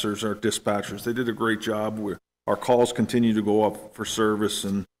officers, our dispatchers. They did a great job. Our calls continue to go up for service,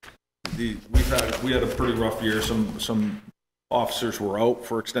 and we had a pretty rough year. Some officers were out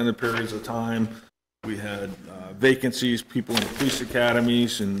for extended periods of time. We had vacancies, people in the police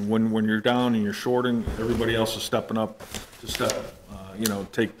academies, and when you're down and you're shorting, everybody else is stepping up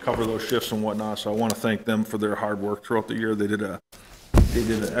to cover those shifts and whatnot. So I want to thank them for their hard work throughout the year. They did an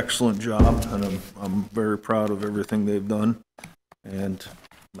excellent job, and I'm very proud of everything they've done. And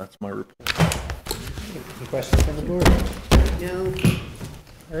that's my report. Any questions from the board? No?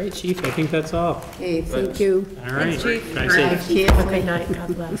 All right, Chief, I think that's all. Hey, thank you. All right. Chief. Drive safe. Have a good night.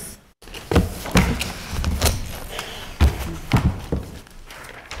 God bless.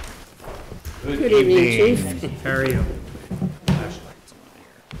 Good evening, Chief. How are you?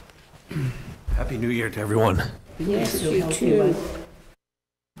 Happy New Year to everyone. Yes, you too.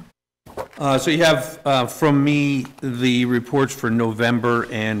 So you have from me the reports for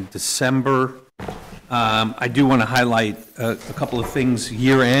November and December. I do want to highlight a couple of things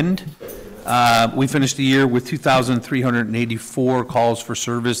year end. We finished the year with 2,384 calls for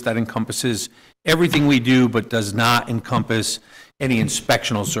service. That encompasses everything we do, but does not encompass any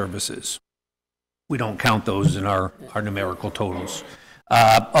inspectional services. We don't count those in our numerical totals.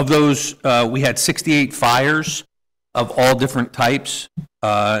 Of those, we had 68 fires of all different types.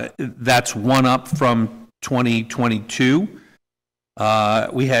 That's one up from 2022.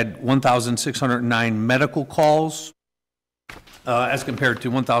 We had 1,609 medical calls as compared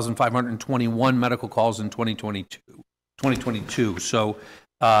to 1,521 medical calls in 2022. So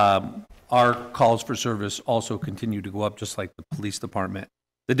our calls for service also continue to go up, just like the police department.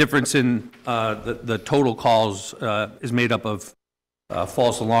 The difference in the total calls is made up of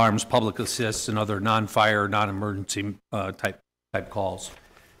false alarms, public assists, and other non-fire, non-emergency type calls.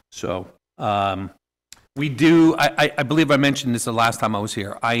 So we do, I believe I mentioned this the last time I was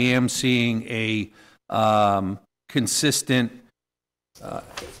here, I am seeing a consistent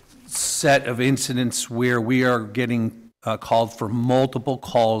set of incidents where we are getting called for multiple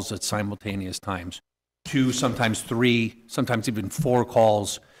calls at simultaneous times. 2, sometimes 3, sometimes even 4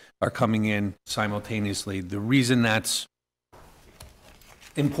 calls are coming in simultaneously. The reason that's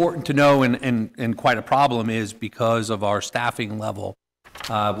important to know and quite a problem is because of our staffing level.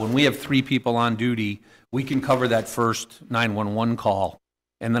 When we have 3 people on duty, we can cover that first 911 call,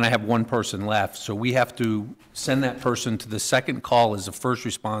 and then I have 1 person left. So we have to send that person to the second call as a first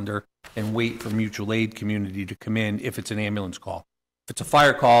responder and wait for mutual aid community to come in if it's an ambulance call. If it's a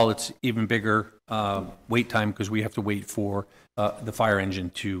fire call, it's even bigger wait time because we have to wait for the fire engine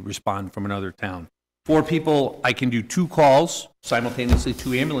to respond from another town. 4 people, I can do 2 calls simultaneously,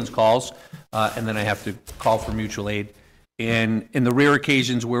 2 ambulance calls, and then I have to call for mutual aid. And in the rare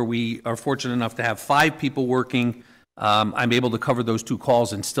occasions where we are fortunate enough to have 5 people working, I'm able to cover those 2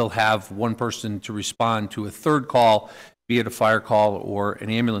 calls and still have 1 person to respond to a third call, be it a fire call or an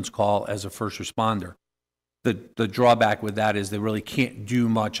ambulance call as a first responder. The drawback with that is they really can't do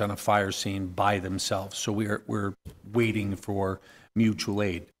much on a fire scene by themselves, so we're waiting for mutual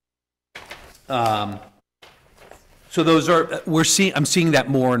aid. So those are, I'm seeing that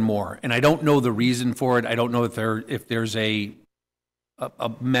more and more, and I don't know the reason for it. I don't know if there's a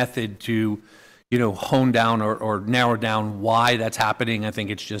method to, hone down or narrow down why that's happening. I think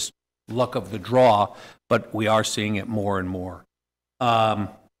it's just luck of the draw, but we are seeing it more and more. For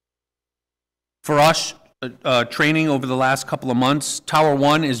us, training over the last couple of months, Tower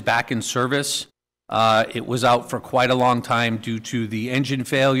 1 is back in service. It was out for quite a long time due to the engine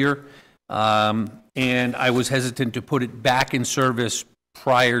failure. And I was hesitant to put it back in service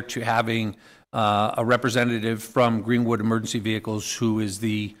prior to having a representative from Greenwood Emergency Vehicles, who is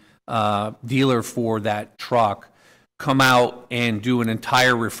the dealer for that truck, come out and do an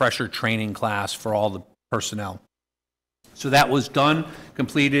entire refresher training class for all the personnel. So that was done,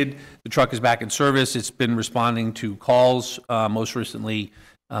 completed. The truck is back in service. It's been responding to calls, most recently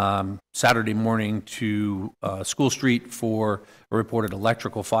Saturday morning to School Street for a reported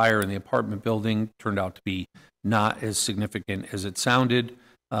electrical fire in the apartment building. Turned out to be not as significant as it sounded,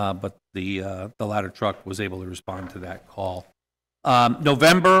 but the ladder truck was able to respond to that call.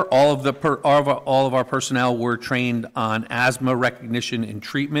 November, all of our personnel were trained on asthma recognition and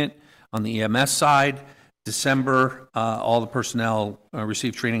treatment on the EMS side. December, all the personnel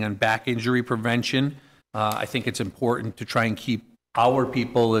received training on back injury prevention. I think it's important to try and keep our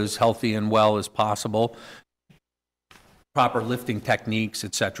people as healthy and well as possible, proper lifting techniques,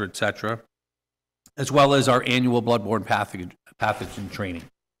 et cetera, as well as our annual bloodborne pathogen training.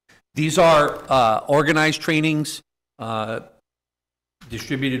 These are organized trainings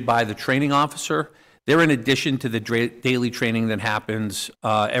distributed by the training officer. They're in addition to the daily training that happens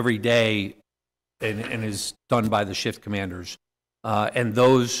every day and is done by the shift commanders. And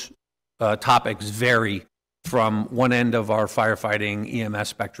those topics vary from one end of our firefighting EMS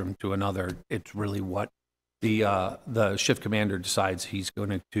spectrum to another. It's really what the shift commander decides he's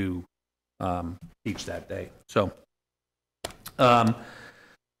going to teach that day. So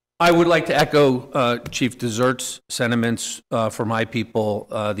I would like to echo Chief Desert's sentiments for my people.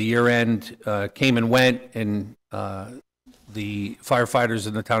 The year end came and went, and the firefighters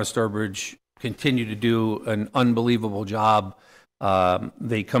in the town of Sturbridge continue to do an unbelievable job.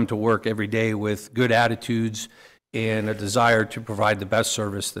 They come to work every day with good attitudes and a desire to provide the best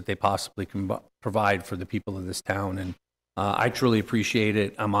service that they possibly can provide for the people of this town. And I truly appreciate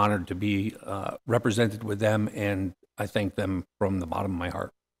it. I'm honored to be represented with them, and I thank them from the bottom of my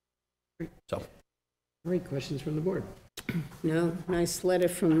heart. So, All right, questions from the board? No, nice letter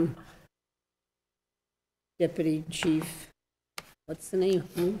from Deputy Chief, what's the name?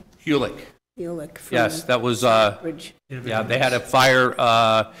 Hewlick. Hewlick from Yes, that was, Bridge. yeah, they had a fire,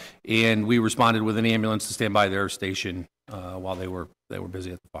 and we responded with an ambulance to stand by their station while they were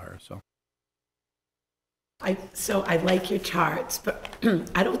busy at the fire, so. So I like your charts, but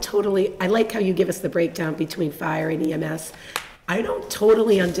I like how you give us the breakdown between fire and EMS. I don't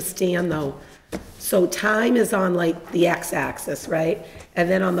totally understand though. So time is on like the x-axis, right? And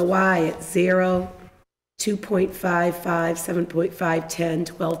then on the y, it's 0, 2.55, 7.5, 10,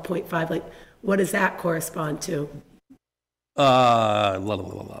 12.5. Like, what does that correspond to? I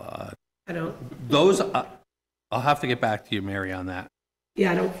don't. Those, I'll have to get back to you, Mary, on that.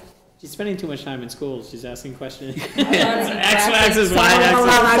 Yeah, I don't. She's spending too much time in school. She's asking questions. X-axis,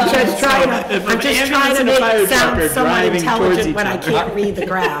 I'm just trying to make it sound somewhat intelligent, but I can't read the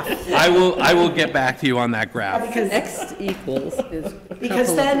graph. I will get back to you on that graph. Because X equals is.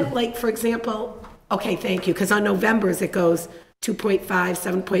 Because then, like, for example, okay, thank you, because on November's it goes 2.5,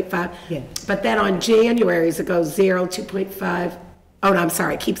 7.5. Yeah. But then on January's it goes 0, 2.5. Oh, no, I'm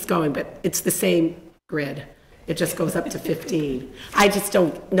sorry, it keeps going, but it's the same grid. It just goes up to 15. I just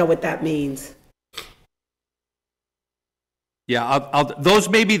don't know what that means. Yeah, those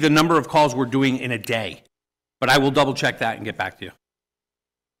may be the number of calls we're doing in a day, but I will double check that and get back to you.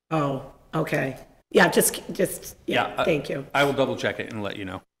 Oh, okay. Yeah, just Yeah, thank you. I will double check it and let you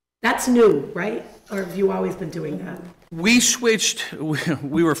know. That's new, right? Or have you always been doing that? We switched,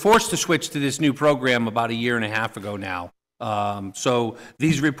 we were forced to switch to this new program about a year and a half ago now. So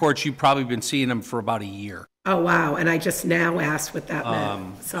these reports, you've probably been seeing them for about a year. Oh, wow, and I just now asked what that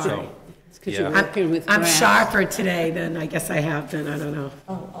meant. Sorry. So, It's 'cause yeah. you're working with I'm graphs. sharper today than I guess I have been, I don't know,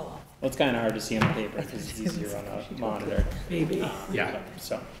 Well, it's kind of hard to see on the paper because it's easier on a monitor. maybe. Yeah.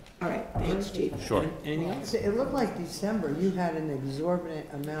 So, All right, thanks, Chief. Sure. anything else? It looked like December, you had an exorbitant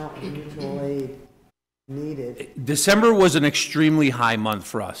amount of mutual aid needed. December was an extremely high month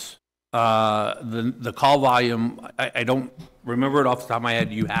for us. The call volume, I don't remember it off the top of my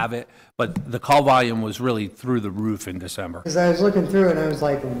head, you have it, but the call volume was really through the roof in December. Because I was looking through it and I was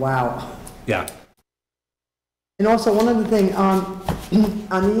like, wow. Yeah. And also, one other thing, on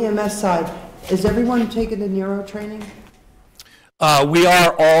the EMS side, Is everyone taking the neuro training? We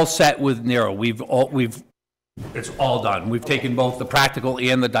are all set with Nero. It's all done. We've taken both the practical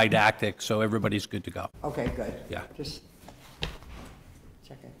and the didactic, so everybody's good to go. Okay, good. Yeah. Just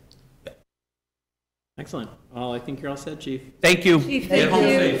checking. Excellent. Well, I think you're all set, Chief. Thank you. Chief, Get thank home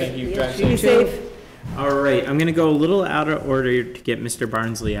you. safe. Thank you. Drive Be safe. safe. All right, I'm gonna go a little out of order to get Mr.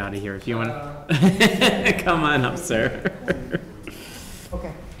 Barnsley out of here. If you want to come on up, sir.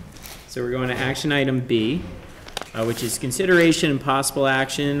 Okay. So we're going to action item B, which is consideration and possible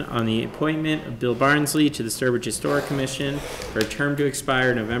action on the appointment of Bill Barnsley to the Sturbridge Historic Commission for a term to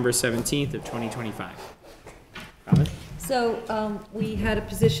expire November 17th of 2025. Robin? So we had a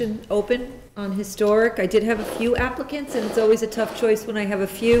position open on historic. I did have a few applicants, and it's always a tough choice when I have a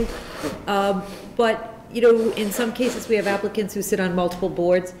few. But, you know, in some cases, we have applicants who sit on multiple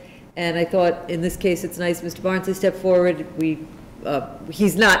boards, and I thought in this case, it's nice Mr. Barnsley stepped forward.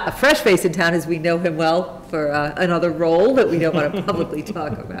 He's not a fresh face in town, as we know him well for another role that we don't want to publicly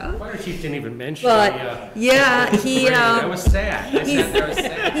talk about. Fire chief didn't even mention But, yeah, he, that was sad. I sat there, I was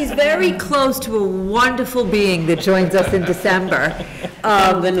sad. he's very close to a wonderful being that joins us in December.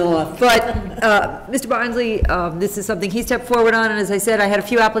 The North. But Mr. Barnsley, this is something he stepped forward on, and as I said, I had a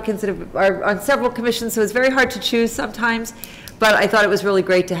few applicants that are on several commissions, so it's very hard to choose sometimes. But I thought it was really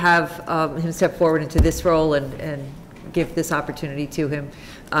great to have him step forward into this role and give this opportunity to him.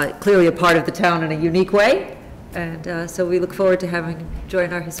 Clearly a part of the town in a unique way, and so we look forward to having him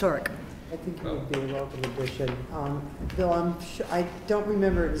join our historic. I think it would be a welcome addition. Bill, I don't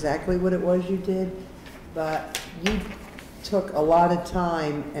remember exactly what it was you did, but you took a lot of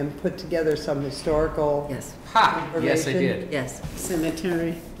time and put together some historical Yes, Ha! Yes, I information. did. yes.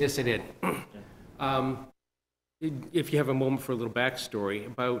 Cemetery. Yes, I did. If you have a moment for a little backstory,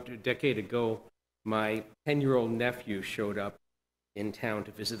 about a decade ago, my 10-year-old nephew showed up in town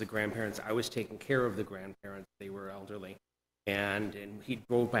to visit the grandparents. I was taking care of the grandparents. They were elderly. And he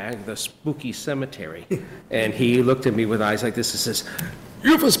drove by the spooky cemetery. And he looked at me with eyes like this and says,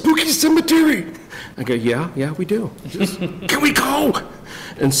 "You have a spooky cemetery?" I go, yeah, we do. He says, "Can we go?"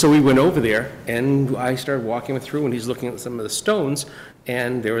 And so we went over there, and I started walking him through, and he's looking at some of the stones,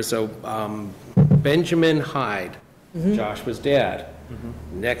 and there was a Benjamin Hyde, Joshua's dad.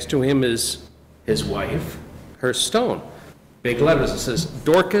 Next to him is his wife, her stone. Big letters, it says,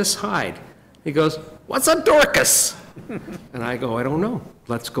 "Dorcas Hyde." He goes, "What's a Dorcas?" And I go, "I don't know.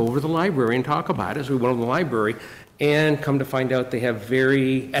 Let's go over to the library and talk about it." So we went over to the library, and come to find out they have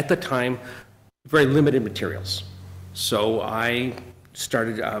at the time, very limited materials. So I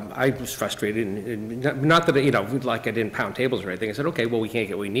started, I was frustrated, and not that, you know, like I didn't pound tables or anything. I said, okay, well, we can't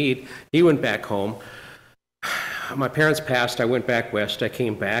get what we need. He went back home. My parents passed. I went back west. I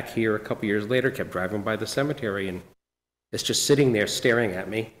came back here a couple years later, kept driving by the cemetery, and it's just sitting there staring at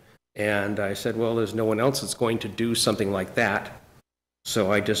me. And I said, well, there's no one else that's going to do something like that.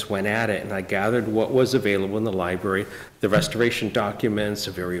 So I just went at it, and I gathered what was available in the library, the restoration documents,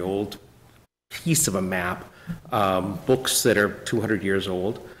 a very old piece of a map, books that are 200 years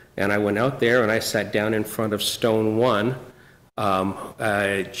old. And I went out there, and I sat down in front of Stone 1,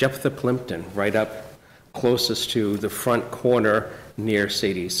 Jephthah Plimpton, right up closest to the front corner near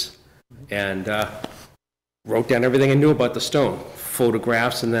Sadie's, and wrote down everything I knew about the stone,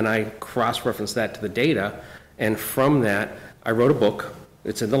 photographs, and then I cross-referenced that to the data, and from that, I wrote a book.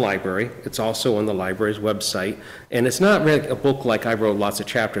 It's in the library. It's also on the library's website, and it's not really a book like I wrote lots of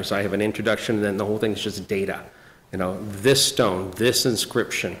chapters. I have an introduction, and then the whole thing is just data. You know, this stone, this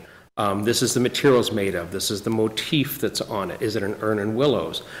inscription, this is the materials made of, this is the motif that's on it. Is it an urn and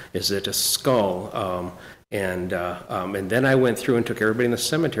willows? Is it a skull? And then I went through and took everybody in the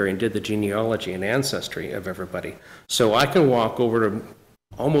cemetery and did the genealogy and ancestry of everybody. So I can walk over to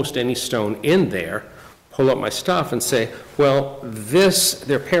almost any stone in there, pull up my stuff and say, well,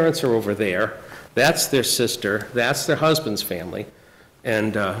 their parents are over there, that's their sister, that's their husband's family,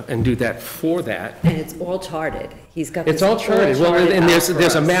 and do that for that. And it's all charted. He's got It's all charted. Well, and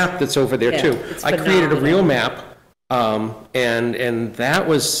there's a map that's over there Yeah, too. it's I created a phenomenal. real map, and that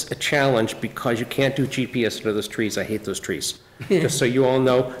was a challenge because you can't do GPS into those trees. I hate those trees. Just so you all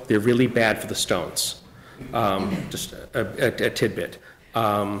know, they're really bad for the stones. Just a tidbit.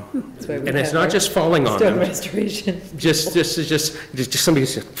 And it's not just falling on Stone them. restoration. Just somebody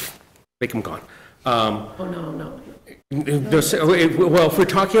just make them gone. Oh, no. Well, if we're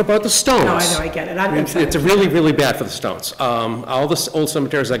talking about the stones. No, I know, I get it. I'm sorry. It's really, really bad for the stones. All the old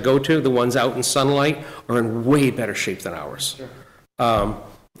cemeteries I go to, the ones out in sunlight, are in way better shape than ours.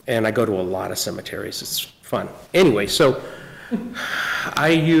 And I go to a lot of cemeteries. It's fun. Anyway, so I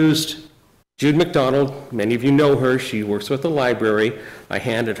used Jude McDonald, many of you know her, she works with the library. I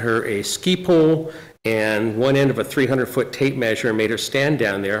handed her a ski pole and one end of a 300-foot tape measure and made her stand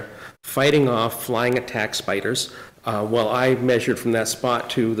down there, fighting off flying attack spiders, while I measured from that spot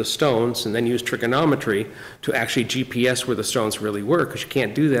to the stones and then used trigonometry to actually GPS where the stones really were, because you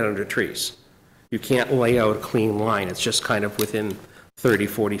can't do that under trees. You can't lay out a clean line. It's just kind of within 30,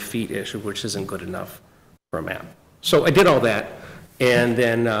 40 feet-ish, which isn't good enough for a map. So I did all that, and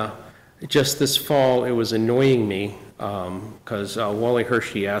then just this fall, it was annoying me, because Wally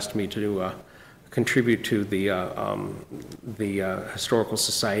Hershey asked me to contribute to the Historical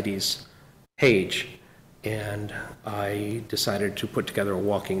Society's page, and I decided to put together a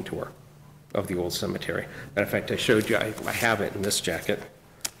walking tour of the old cemetery. Matter of fact, I showed you, I have it in this jacket.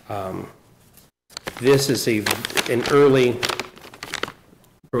 This is an early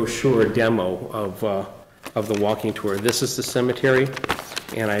brochure demo of the walking tour. This is the cemetery,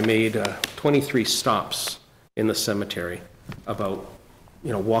 and I made 23 stops in the cemetery about,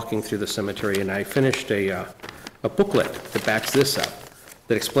 walking through the cemetery, and I finished a booklet that backs this up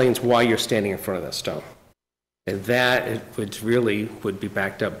that explains why you're standing in front of that stone. And that would be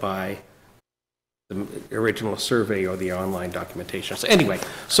backed up by the original survey or the online documentation. So anyway,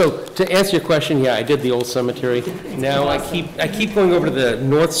 so to answer your question, yeah, I did the old cemetery. Now I keep going over to the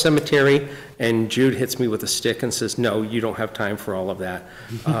North Cemetery, and Jude hits me with a stick and says, "No, you don't have time for all of that."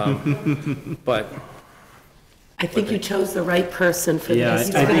 But I think you chose the right person for Yeah,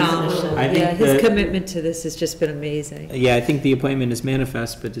 this. I think- Phenomenal. I think Yeah, his that- commitment to this has just been amazing. Yeah, I think the appointment is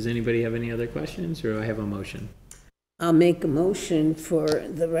manifest, but does anybody have any other questions, or do I have a motion? I'll make a motion for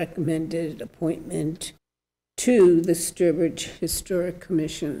the recommended appointment to the Sturbridge Historic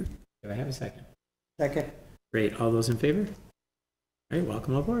Commission. Do I have a second? Second. Great, all those in favor? All right,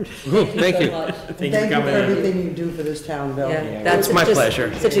 welcome aboard. thank you. Thank Thank you for coming in. everything you do for this town, Bill. Yeah, It's my just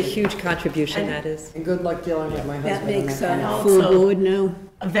pleasure. Such a huge contribution that is. And good luck dealing with my husband. That and makes my a family. full Also- board now.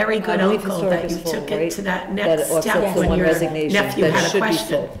 A very good I believe uncle historic that is you full, took right? it to that That next offsets step the when one your resignation. nephew That had a should be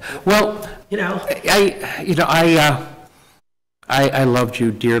question. full. Well, You know, I love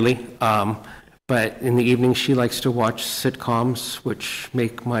Jude dearly, but in the evening she likes to watch sitcoms, which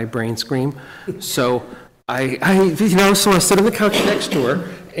make my brain scream. So so I sit on the couch next to her,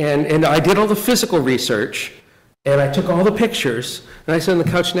 and I did all the physical research, and I took all the pictures, and I sit on the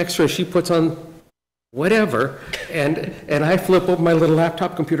couch next to her. She puts on whatever, and I flip open my little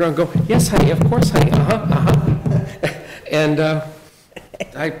laptop computer and go, "Yes, honey, of course, honey, and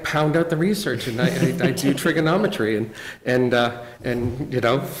I pound out the research, and I do trigonometry, and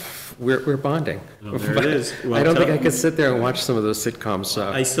we're bonding. Oh, there it is. Well, I don't think tell- I could sit there and watch some of those sitcoms.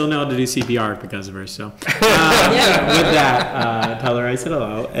 I still know how to do CPR because of her, so. With that, tell her I said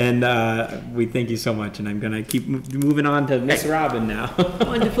hello, and we thank you so much, and I'm gonna keep moving on to Miss Robin now.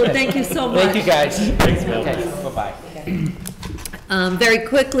 Wonderful, thank you so much. Thank you, guys. Thanks, Bill. Bye-bye. Very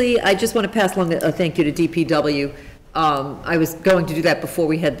quickly, I just want to pass along a thank you to DPW. I was going to do that before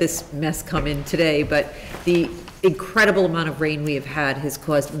we had this mess come in today, but the incredible amount of rain we have had has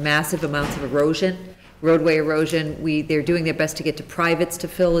caused massive amounts of erosion, roadway erosion. They're doing their best to get to privates to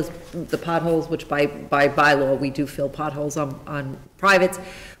fill the potholes, which by bylaw, we do fill potholes on privates,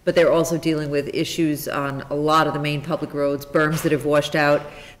 but they're also dealing with issues on a lot of the main public roads, berms that have washed out.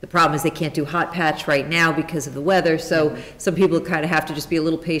 The problem is they can't do hot patch right now because of the weather, so some people kind of have to just be a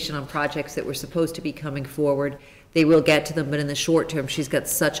little patient on projects that were supposed to be coming forward. They will get to them, but in the short term, she's got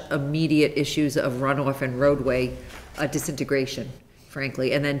such immediate issues of runoff and roadway disintegration,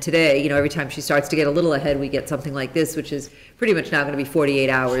 frankly. And then today, every time she starts to get a little ahead, we get something like this, which is pretty much now going to be 48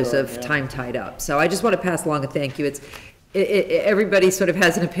 hours of time tied up. So I just want to pass along a thank you. Everybody sort of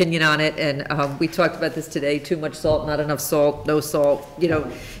has an opinion on it, and we talked about this today, too much salt, not enough salt, no salt,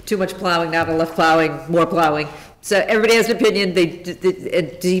 too much plowing, not enough plowing, more plowing. So everybody has an opinion.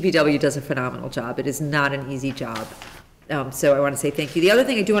 DPW does a phenomenal job. It is not an easy job. So I want to say thank you. The other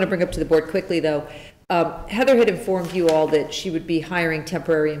thing I do want to bring up to the board quickly, though, Heather had informed you all that she would be hiring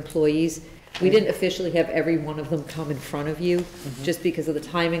temporary employees. We didn't officially have every one of them come in front of you, just because of the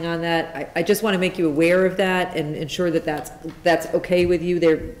timing on that. I just want to make you aware of that and ensure that that's okay with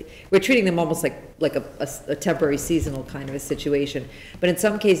you. We're treating them almost like a temporary seasonal kind of a situation. But in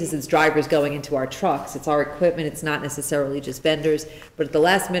some cases, it's drivers going into our trucks. It's our equipment. It's not necessarily just vendors. But at the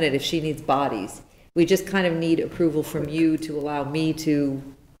last minute, if she needs bodies, we just kind of need approval from you to allow me to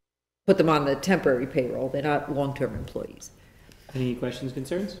put them on the temporary payroll. They're not long-term employees. Any questions,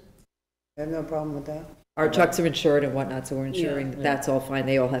 concerns? I have no problem with that. Our trucks are insured and whatnot, so we're ensuring that that's all fine.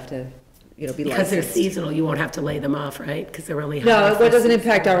 They all have to be Because they're licensed. seasonal, you won't have to lay them off, right? Because they're only. No, hired for it doesn't season.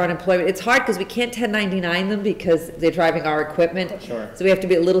 impact our unemployment. It's hard because we can't 1099 them because they're driving our equipment. Sure. So we have to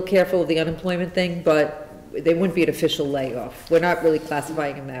be a little careful of the unemployment thing, but they wouldn't be an official layoff. We're not really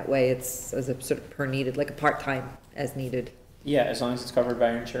classifying them that way. It's as a sort of per needed, like a part-time as needed. Yeah, as long as it's covered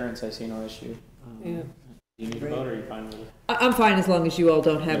by your insurance, I see no issue. Yeah. Do you need a vote, or are you fine with it? I'm fine as long as you all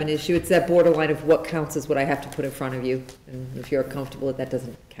don't have an issue. It's that borderline of what counts as what I have to put in front of you. And if you're comfortable with that,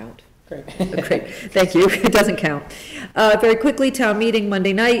 doesn't count. Great. Great, thank you. It doesn't count. Very quickly, town meeting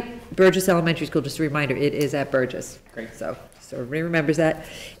Monday night, Burgess Elementary School, just a reminder, it is at Burgess. Great. So everybody remembers that.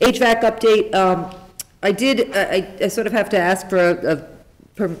 HVAC update, I sort of have to ask for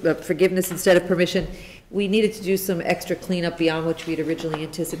forgiveness instead of permission. We needed to do some extra cleanup beyond what we'd originally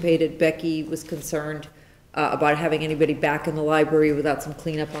anticipated. Becky was concerned about having anybody back in the library without some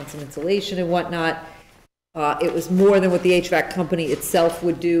cleanup on some insulation and whatnot. It was more than what the HVAC company itself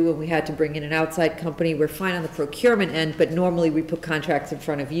would do, and we had to bring in an outside company. We're fine on the procurement end, but normally we put contracts in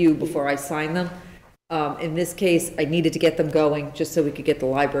front of you before I sign them. In this case, I needed to get them going just so we could get the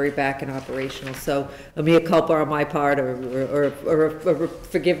library back and operational. So a mea culpa on my part, or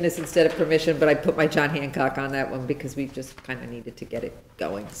forgiveness instead of permission, but I put my John Hancock on that one because we just kind of needed to get it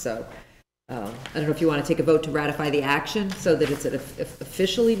going. So I don't know if you want to take a vote to ratify the action so that it's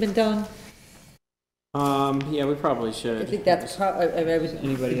officially been done. Yeah, we probably should. I think that's Does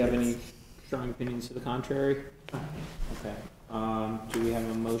anybody have any strong opinions to the contrary? Okay. Do we have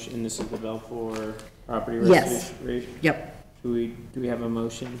a motion, and this is the Belfour property Yes. restoration? Yep. Do we have a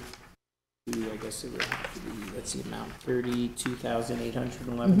motion to, I guess it would have to be, that's the amount,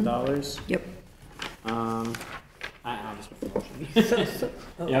 $32,811? Yep. I'll just make the motion.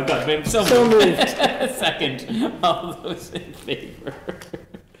 Yeah, I've got it. So moved. Second, all those in favor?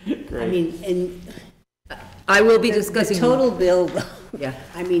 I Great. mean, and I will be the discussing. total bill, though, Yeah.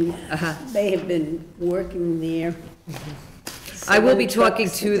 I mean, they have been working there. I will be 7 talking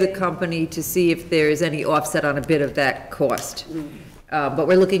trucks a to the day. company to see if there is any offset on a bit of that cost. But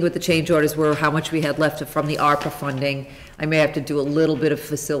we're looking with the change orders were how much we had left from the ARPA funding. I may have to do a little bit of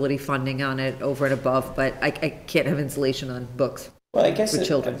facility funding on it over and above, but I can't have insulation on books. Well, I guess, for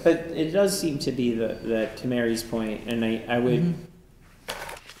children. but it does seem to be that to Mary's point, and I would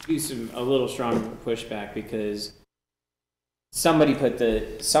do a little stronger pushback because somebody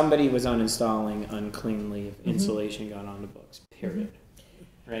was uninstalling uncleanly if insulation got on the books, period.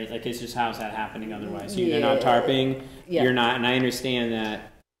 Right? Like, it's just how's that happening otherwise? You're not tarping, Yeah. you're not, and I understand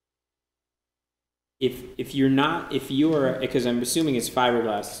that if you're, because I'm assuming it's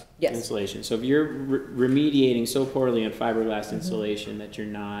fiberglass Yes. insulation, so if you're remediating so poorly on fiberglass insulation that you're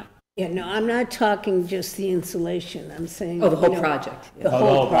not. Yeah, no, I'm not talking just the insulation, I'm saying. Oh, the whole you know, project. The Oh, the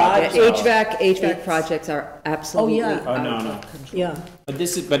whole whole project. project. HVAC It's- projects are absolutely yeah. Oh, out no, of no. control. Yeah, But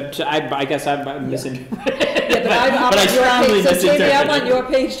I guess I'm misinterpreting. Yeah, but I'm But I on your strongly page, so Jamie, I'm on misinterpreted. your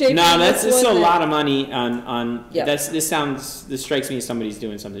page, Jamie. No, this is a What's lot of money on, Yeah. this strikes me as somebody's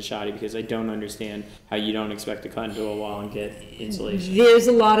doing something shoddy because I don't understand how you don't expect to cut into a wall and get insulation. There's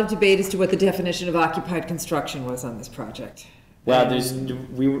a lot of debate as to what the definition of occupied construction was on this project. Well,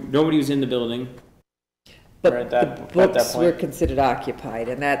 nobody was in the building. But Right, the that books point. were considered occupied,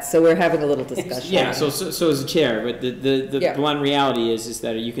 and so we're having a little discussion. Yeah, so as a chair, but the Yeah. blunt reality is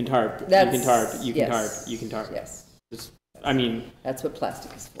that you can tarp, Yes. you can tarp. Yes, I mean, that's what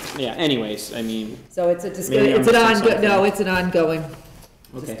plastic is for. yeah, anyways, I mean, So it's Maybe I'm it's an missing ongoing, something. no, it's an ongoing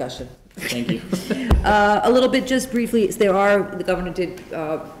Okay. discussion. thank you. A little bit, just briefly, the governor did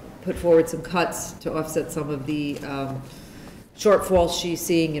put forward some cuts to offset some of the shortfalls she's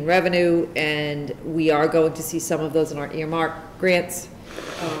seeing in revenue, and we are going to see some of those in our earmark grants.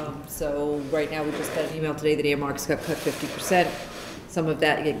 So right now, we just got an email today that earmarks got cut 50%. Some of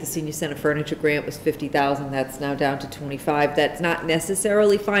that, like the senior center furniture grant was 50,000, that's now down to 25. That's not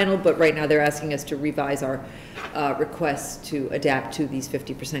necessarily final, but right now they're asking us to revise our requests to adapt to these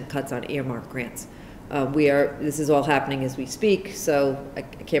 50% cuts on earmark grants. This is all happening as we speak, so I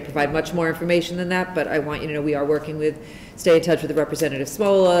can't provide much more information than that, but I want you to know we are working stay in touch with the Representative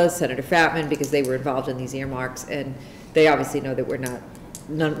Smola, Senator Fatman, because they were involved in these earmarks, and they obviously know that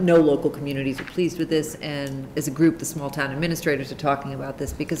no local communities are pleased with this, and as a group, the small town administrators are talking about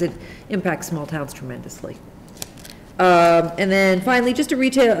this because it impacts small towns tremendously. And then finally, just an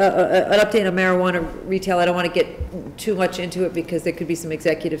update on marijuana retail. I don't want to get too much into it because there could be some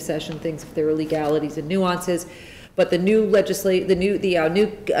executive session things if there are legalities and nuances. But the new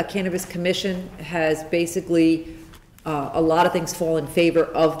Cannabis Commission has basically a lot of things fall in favor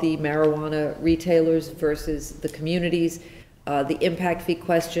of the marijuana retailers versus the communities. The impact fee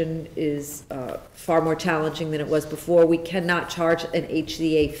question is far more challenging than it was before. We cannot charge an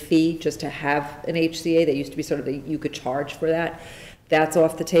HCA fee just to have an HCA. That used to be sort of you could charge for that. That's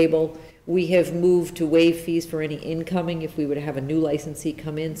off the table. We have moved to waive fees for any incoming if we were to have a new licensee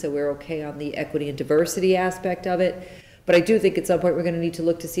come in, so we're okay on the equity and diversity aspect of it. But I do think at some point we're going to need to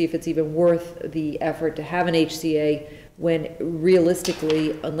look to see if it's even worth the effort to have an HCA when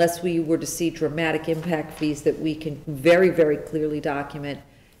realistically, unless we were to see dramatic impact fees that we can very, very clearly document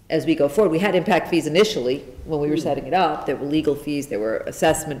as we go forward. We had impact fees initially when we were setting it up. There were legal fees, there were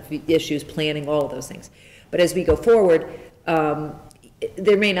assessment issues, planning, all of those things. But as we go forward,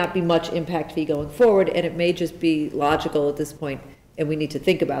 there may not be much impact fee going forward, and it may just be logical at this point, and we need to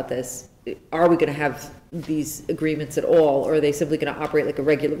think about this. Are we going to have these agreements at all, or are they simply going to operate like a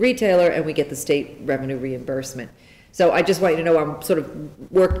regular retailer and we get the state revenue reimbursement? So I just want you to know I'm sort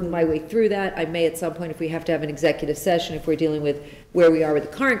of working my way through that. I may at some point, if we have to have an executive session, if we're dealing with where we are with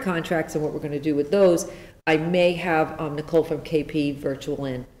the current contracts and what we're going to do with those, I may have Nicole from KP virtual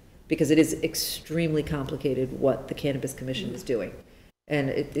in, because it is extremely complicated what the Cannabis Commission is doing. And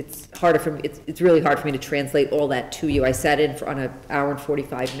it's harder for me, it's really hard for me to translate all that to you. I sat in on an hour and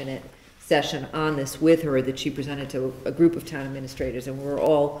 45-minute session on this with her that she presented to a group of town administrators, and we were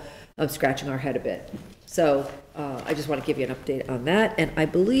all scratching our head a bit. So I just want to give you an update on that. And I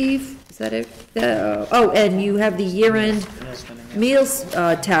believe, is that it? Oh, and you have the year-end meals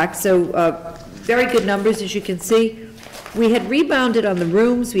tax. So very good numbers, as you can see. We had rebounded on the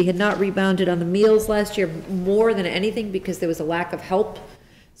rooms. We had not rebounded on the meals last year more than anything because there was a lack of help.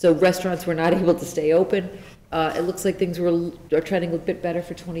 So restaurants were not able to stay open. It looks like things are trending a bit better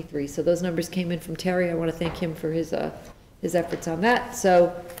for 23. So those numbers came in from Terry. I want to thank him for his efforts on that.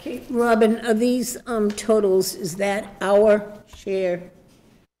 So, Okay, Robin, are these totals, is that our share?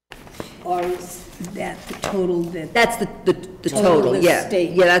 Or is that the total that? that's the total, of yeah.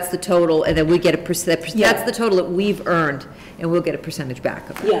 state. Yeah, that's the total, and then we get a percent, Yeah. that's the total that we've earned, and we'll get a percentage back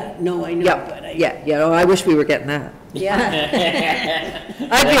of it. Yeah, no, I know, but I. Yeah, oh, I wish we were getting that. Yeah.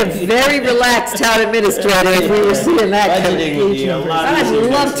 I'd be a very relaxed town administrator if we were seeing that. Budgeting would be a lot I'd easier.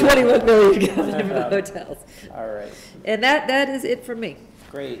 love 21 million coming in for the hotels. All right, And that is it for me.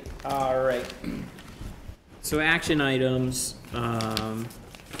 great, all right. So action items,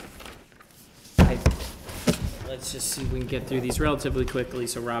 let's just see if we can get through these relatively quickly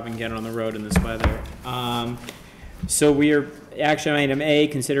so Rob can get on the road in this weather. So we are, action item A,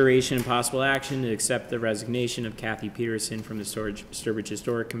 consideration and possible action to accept the resignation of Kathy Peterson from the Sturbridge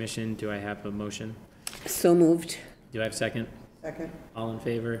Historic Commission. Do I have a motion? So moved. Do I have a second? Second. All in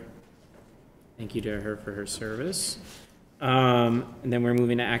favor? Thank you to her for her service. And then we're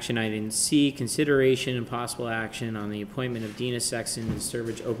moving to action item C, consideration and possible action on the appointment of Dina Sexton to the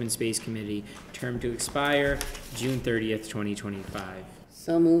Sturbridge Open Space Committee, term to expire June 30th, 2025.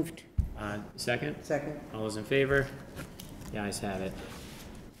 So moved. Second? Second. All those in favor? The ayes have it.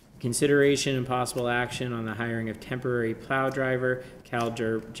 Consideration and possible action on the hiring of temporary plow driver, Cal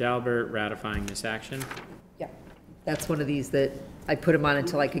Jalbert, ratifying this action. Yeah. That's one of these that I put him on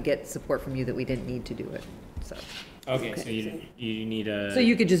until I could get support from you that we didn't need to do it, so. Okay, so you need a. So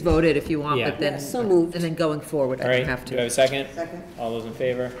you could just vote it if you want, Yeah. but then, Yeah, so moved. and then going forward, I All don't right, have do I have to. a second? Second. All those in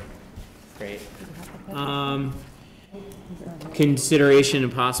favor? Great. Consideration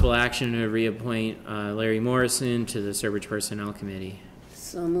and possible action to reappoint Larry Morrison to the Sturbridge Personnel Committee.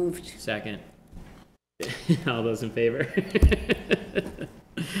 So moved. Second. All those in favor?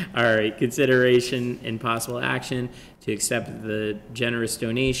 All right, consideration and possible action to accept the generous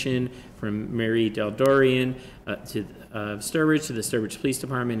donation from Mary Del Dorian to Sturbridge to the Sturbridge Police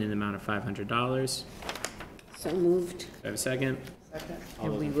Department in the amount of $500. So moved. Do I have a second? Second. All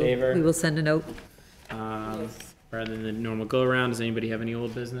those We in will- favor? We will send a note. Rather than the normal go-around, does anybody have any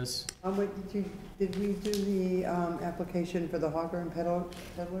old business? Wait, did we do the application for the hawker and peddlers?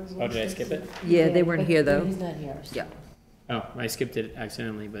 Oh, did I skip it? Yeah, they weren't here, though. He's not here. Yeah. Oh, I skipped it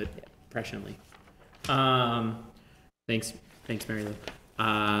accidentally, but presciently. Thanks, Mary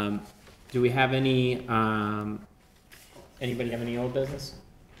Lou. Do we have any, anybody have any old business?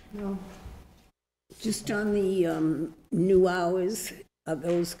 No. Just on the new hours, are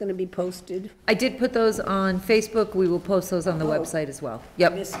those going to be posted? I did put those on Facebook. We will post those on the website as well. I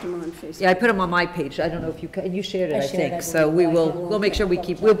Yep. missed them on Facebook. Yeah, I put them on my page. I don't know if you, and you shared it, I I shared, I think. So believe. we will, I will. we'll make sure we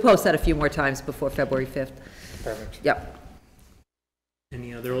keep, we'll post that a few more times before February 5th. Perfect. Yep.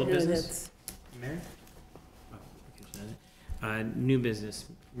 Any other old No, business? that's- Mary? Oh, okay, she does it. New business.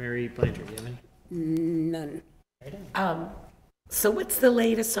 Mary Blanchard, do you have any? None. So what's the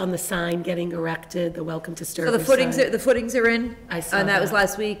latest on the sign getting erected, the Welcome to So Sturbridge the footings are in. I saw And that was that.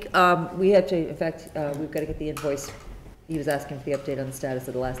 last week. We have to, in fact, we've got to get the invoice he was asking for the update on the status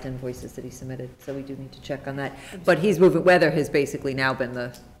of the last invoices that he submitted, so we do need to check on that. But he's moving, weather has basically now been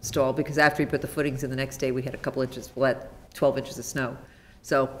the stall, because after he put the footings in the next day, we had a couple inches wet, 12 inches of snow.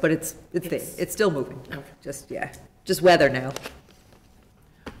 So, but it's there, it's still moving, just weather now.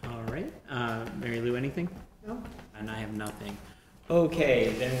 All right, Mary Lou, anything? No. And I have nothing.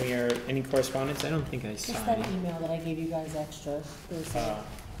 Okay, then we are, any correspondence? I don't think I saw Just that any. email that I gave you guys extra.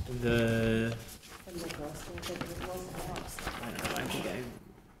 The, From Nicholas, I think it was the house. I don't know, I think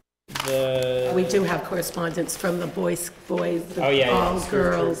the. We do have correspondence from the boys, Oh, yeah, all yeah.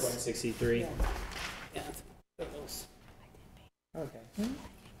 girls. 163. Yeah. Okay.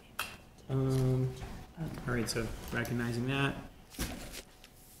 All right, so recognizing that.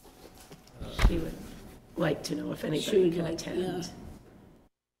 She would like to know if She anybody would can like- attend.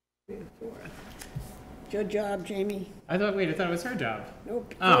 Your job, Jamie. I thought it was her job.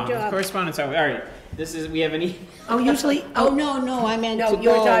 Nope, Oh, your job. correspondence, all right. We have any, Oh, usually, Oh, no, I meant no, to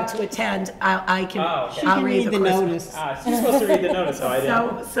your go. job to attend, I can, Oh, okay. She I'll can read the notice. correspondence. she's supposed to read the notice, so I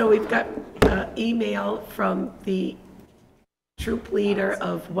didn't. So we've got an email from the troop leader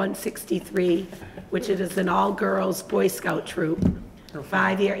of 163, which it is an all-girls Boy Scout troop,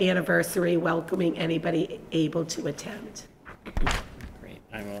 5-year anniversary, welcoming anybody able to attend. Great,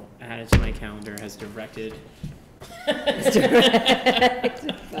 I will add it to my calendar as directed.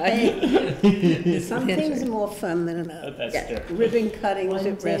 Some things are more fun than others. That's true. Ribbon cuttings One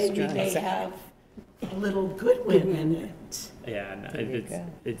at day we may restaurants. have a little Goodwin in it. Yeah, no,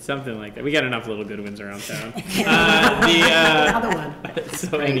 it's something like that. We got enough little good ones around town. Another one.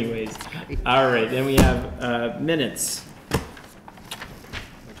 So anyways, all right, then we have minutes.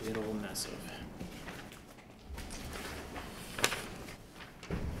 Which we had a little mess of.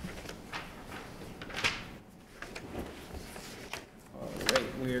 All right,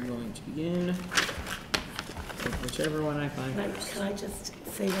 we are going to begin with whichever one I find first. Can I just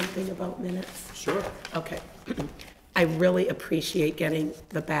say one thing about minutes? Sure. Okay. I really appreciate getting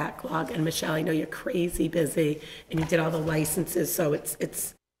the backlog, and Michelle, I know you're crazy busy, and you did all the licenses, so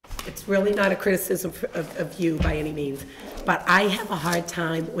it's really not a criticism of you by any means, but I have a hard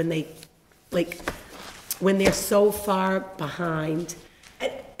time when they, like, when they're so far behind.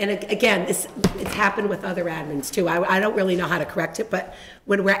 And again, it's happened with other admins too. I don't really know how to correct it, but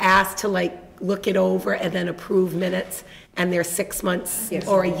when we're asked to like look it over and then approve minutes, and they're 6 months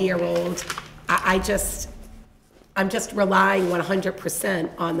or a year old, I'm just relying 100%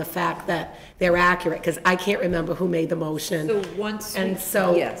 on the fact that they're accurate, because I can't remember who made the motion. So once, And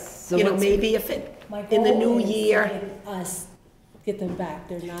so, yes. So you know, once maybe if it, My in the goal new is to year. get us, get them back,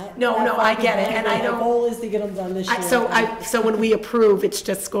 they're not. No, that no, far I get it, and I behind. don't- My goal is to get them done this year. So when we approve, it's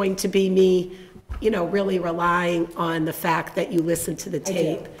just going to be me, you know, really relying on the fact that you listen to the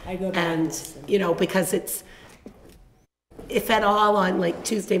tape. I go back and And, listen. you know, because it's, if at all on like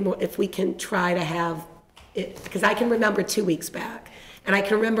Tuesday, if we can try to have it, because I can remember 2 weeks back, and I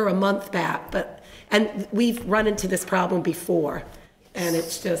can remember a month back, and we've run into this problem before, and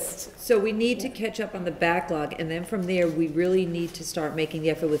it's just, So we need to catch up on the backlog, and then from there, we really need to start making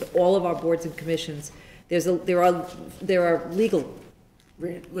the effort with all of our boards and commissions. There are legal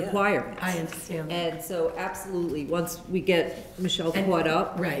requirements. I understand that. And so absolutely, once we get Michelle caught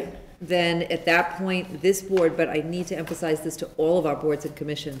up. Right. Then at that point, this board, but I need to emphasize this to all of our boards and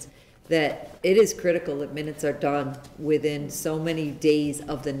commissions, that it is critical that minutes are done within so many days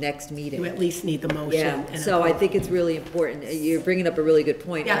of the next meeting. You at least need the motion. Yeah, and so I think it's really important. You're bringing up a really good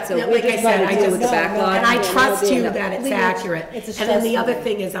point. Yeah, So yeah, we're like I just said, trying to I deal just, with the backlog. and I Yeah, trust we'll you be in that it's Legal, accurate. it's a And then the stressful other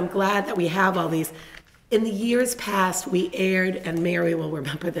thing. thing is, I'm glad that we have all these. In the years past, we aired, and Mary will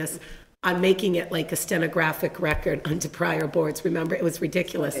remember this, on making it like a stenographic record onto prior boards. Remember, it was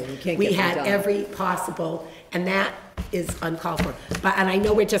ridiculous. Okay, you can't We get them had done. every possible, and that is uncalled for. But, and I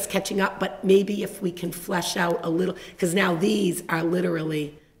know we're just catching up, but maybe if we can flesh out a little, because now these are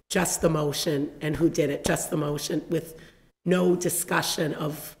literally just the motion and who did it, just the motion with no discussion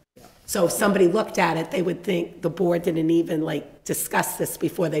of, so if somebody looked at it, they would think the board didn't even like discuss this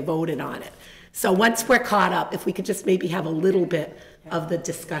before they voted on it. So once we're caught up, if we could just maybe have a little bit of the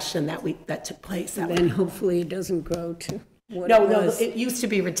discussion that took place. That would- Then hopefully it doesn't grow to what it No, no, was. it used to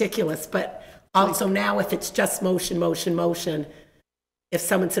be ridiculous, but also now if it's just motion, motion, motion, if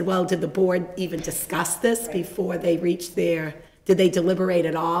someone said, well, did the board even discuss this before they reached their, did they deliberate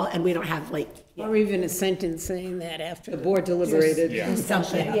at all? And we don't have like Or even a sentence saying that after. The board deliberated.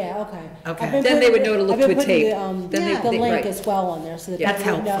 something. Yeah, okay. Okay. I've been Then they would putting- know to look I've been to a putting tape. the, Then the link right. as well on there, so that That's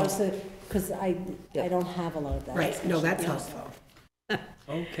people know, helpful. because I don't have a lot of that. Right, no, that's helpful.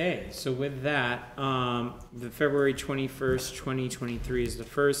 Okay, so with that, the February 21st, 2023 is the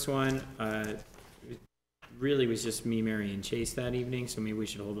first one. really was just me, Mary, and Chase that evening, so maybe we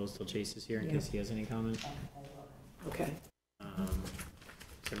should hold those till Chase is here in case he has any comment. Okay.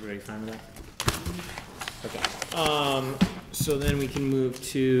 Is everybody fine with that? Okay. So then we can move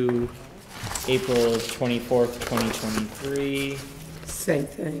to April 24th, 2023. Same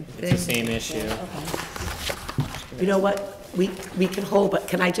thing. It's the same issue. You know what? We can hold, but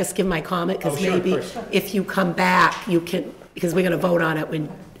can I just give my comment? Oh, Because sure, of maybe course. if you come back, you can, because we're going to vote on it when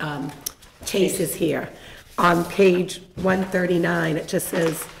Chase is here. On page 139, it just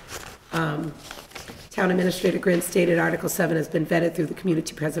says, Town Administrator Grin stated Article 7 has been vetted through the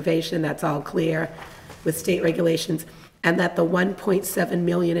community preservation, that's all clear with state regulations, and that the 1.7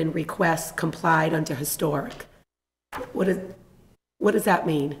 million in requests complied under historic. What does that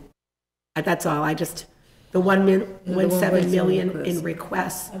mean? That's all, the 1.7 million in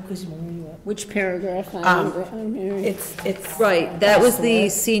requests. Which paragraph? It's. Right, that was the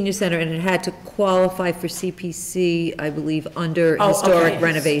senior center, and it had to qualify for CPC, I believe, under Oh, historic okay.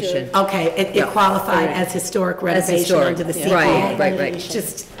 renovation. Okay, it qualified as historic renovation historic, under the yeah. CPA. Right.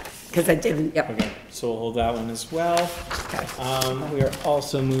 Just because I didn't. Yep. Okay, so we'll hold that one as well. We are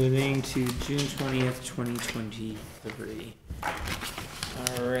also moving to June 20th, 2023.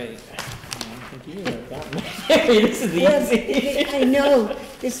 All right. I think you wrote that one. This is easy. I know,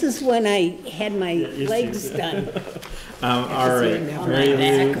 this is when I had my legs done. All right, now.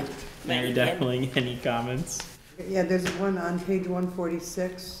 Mary Lou, Mary Dowling, any comments? Yeah, there's one on page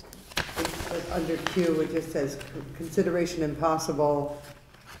 146, it's under Q, it just says consideration impossible.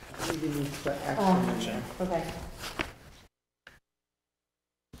 Maybe needs to put action. Okay.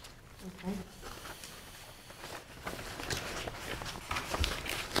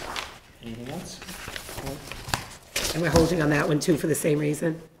 Anything else? And we're holding on that one too for the same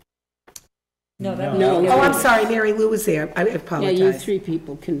reason. No, that No. Oh, I'm sorry, Mary Lou was there. I Yeah, you apologize. three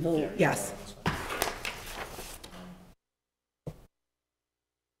people can vote. Yes.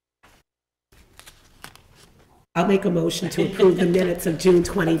 I'll make a motion to approve the minutes of June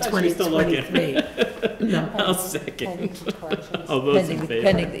 2020, still looking. 23. No. I'll second. All those in favor?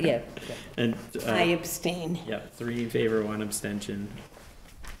 Pending, yeah. And, I abstain. yep, 3 in favor, 1 abstention.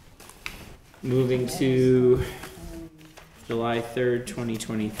 Moving to July 3rd,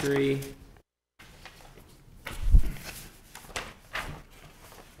 2023.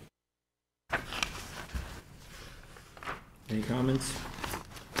 Any comments?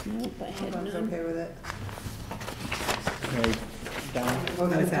 Nope, I had Everyone's none. okay with it? Mary Dowling?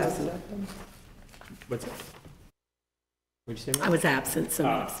 Motion was to absent. accept. What's that? What'd you say? I was absent,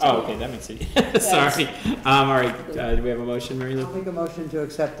 so. Okay, that makes it, sorry. All right, do we have a motion, Mary Lou? I'll make a motion to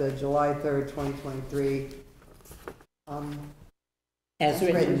accept the July 3rd, 2023. As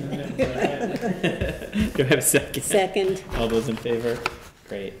written. Do I have a second? Second. All those in favor?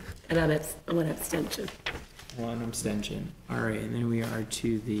 Great. And I'm an abstention. 1 abstention. All right, and then we are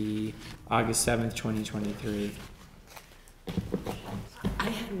to the August 7th, 2023. I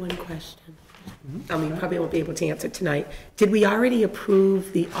had one question. I mean, probably won't be able to answer tonight. Did we already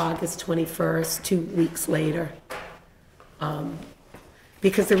approve the August 21st, 2 weeks later?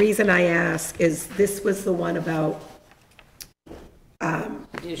 Because the reason I ask is this was the one about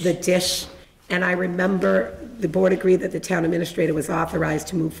the dish, and I remember the board agreed that the town administrator was authorized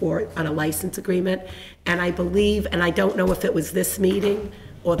to move forward on a license agreement, and I believe, and I don't know if it was this meeting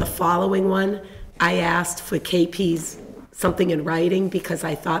or the following one, I asked for KP's something in writing because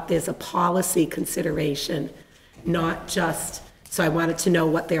I thought there's a policy consideration, not just, so I wanted to know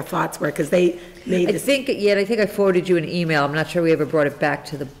what their thoughts were, because they made I this. think I forwarded you an email. I'm not sure we ever brought it back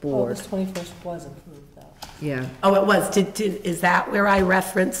to the board. August 21st was approved, though. Yeah. Oh, it was, is that where I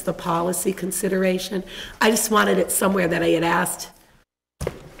referenced the policy consideration? I just wanted it somewhere that I had asked.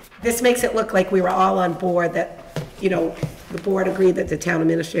 This makes it look like we were all on board that, the board agreed that the town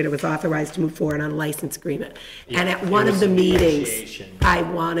administrator was authorized to move forward on a license agreement. And at one of the meetings, I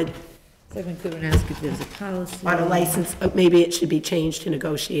wanted, Selectmen could ask if there's a policy. on a license, maybe it should be changed to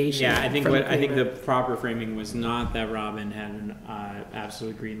negotiation. Yeah, I think from the agreement. proper framing was not that Robin had an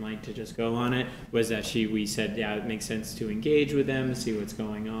absolute green light to just go on it, was that we said, yeah, it makes sense to engage with them, see what's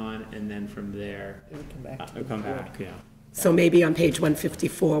going on, and then from there, It would come back to the come board. back, yeah. So maybe on page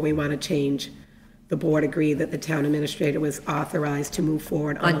 154, we want to change, the board agreed that the town administrator was authorized to move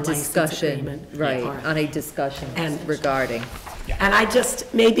forward on a On license discussion, agreement. right, Or- on a discussion And- regarding. And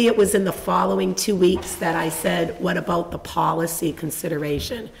maybe it was in the following 2 weeks that I said, what about the policy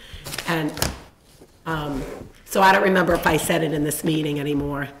consideration? And so I don't remember if I said it in this meeting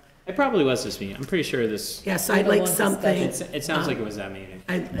anymore. It probably was this meeting, I'm pretty sure this, Yes, I'd like something, it sounds like it was that meeting.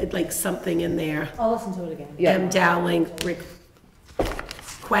 I'd like something in there. I'll listen to it again. Yeah. M. Dowling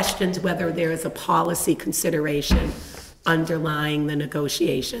questioned whether there is a policy consideration underlying the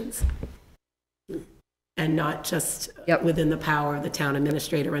negotiations and not just Yep. within the power of the town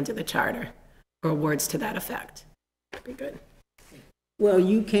administrator under the charter, or words to that effect. Be good. Well,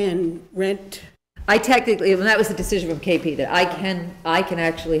 you can rent, I technically, and that was the decision from KP, that I can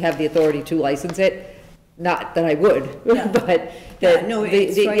actually have the authority to license it. Not that I would, but that, no,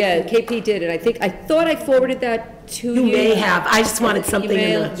 it's right. yeah, KP did, and I thought I forwarded that to you. You may have, I just wanted something in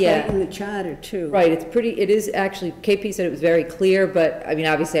Email, the, yeah. in the charter too. Right, it is actually, KP said it was very clear, but, I mean,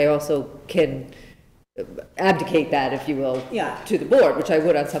 obviously, I also can abdicate that, if you will, Yeah. to the board, which I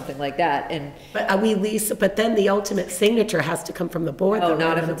would on something like that, and, but are we lease, but then the ultimate signature has to come from the board. oh, though, not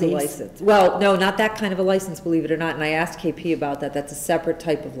right, if on it's a lease? license. Well, no, not that kind of a license, believe it or not, and I asked KP about that, that's a separate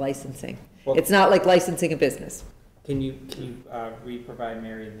type of licensing. Well- It's not like licensing a business. Can you re-provide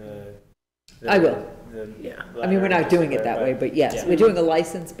Mary the? I will. Yeah. I mean, we're not doing it that way, but yes, we're doing a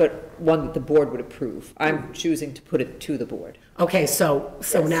license, but one that the board would approve. I'm choosing to put it to the board. Okay, so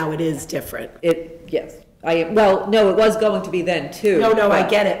now it is different. Yes, well, no, it was going to be then too. No, I but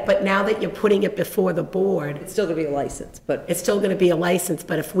get it, but now that you're putting it before the board, It's still gonna be a license, but it's still gonna be a license,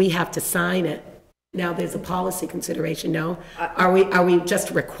 but if we have to sign it, now there's a policy consideration, no? Are we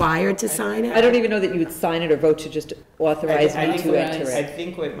just required to sign I it? don't even know that you would sign it or vote to just authorize me to enter I it.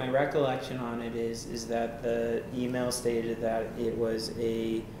 think what my recollection on it is that the email stated that it was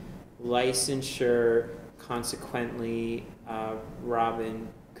a licensure, consequently, Robin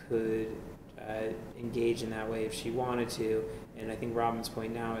could engage in that way if she wanted to. And I think Robin's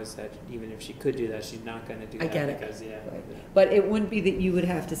point now is that even if she could do that, she's not gonna do that. I get it. Because, yeah. But it wouldn't be that you would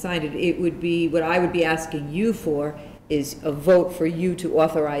have to sign it, it would be, what I would be asking you for is a vote for you to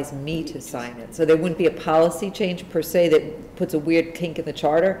authorize me to sign it. So there wouldn't be a policy change per se that puts a weird kink in the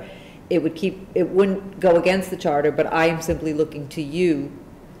charter. It wouldn't go against the charter, but I am simply looking to you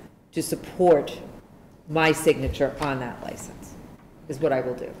to support my signature on that license, is what I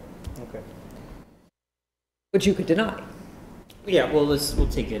will do. Okay. But you could deny. Yeah, well, we'll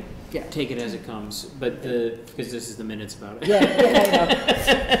take it, Yeah. take it as it comes, but because this is the minutes about it.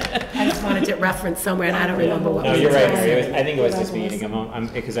 I just wanted it referenced somewhere, and I don't remember what. No, was you're right, said. Mary. I think it was this meeting,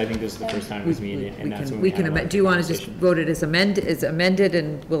 because I think this is the first time it was meeting, and that's when We we can had a lot amend, of do you want to just conversation. vote it as amended,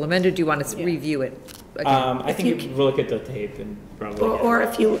 and we'll amend it, do you want to review it? again? I think we'll look at the tape and probably. Or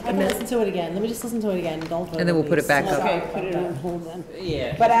if you, I can listen to it again, let me just listen to it again, don't vote And then on we'll put it these. back up. Okay, put it on hold then.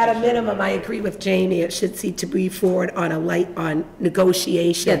 Yeah. but at a minimum, I agree with Jamie, it should seek to be forward on on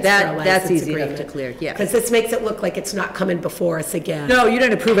negotiations Yeah, for a that's license easy enough to agreement. clear, yeah. Because this makes it look like it's not coming before us again. No, you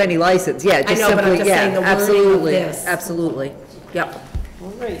didn't approve any license, yeah, just know, but I'm simply, just yeah, saying the wording of absolutely, this. absolutely, yep. All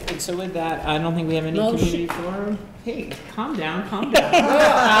right, and so with that, I don't think we have any Motion. community forum. Hey, calm down, calm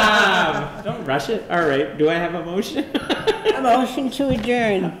down. Don't rush it. All right, do I have a motion? A motion to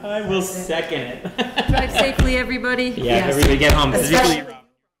adjourn. I will second it. Drive safely, everybody. Yeah, everybody get home. Especially- Particularly-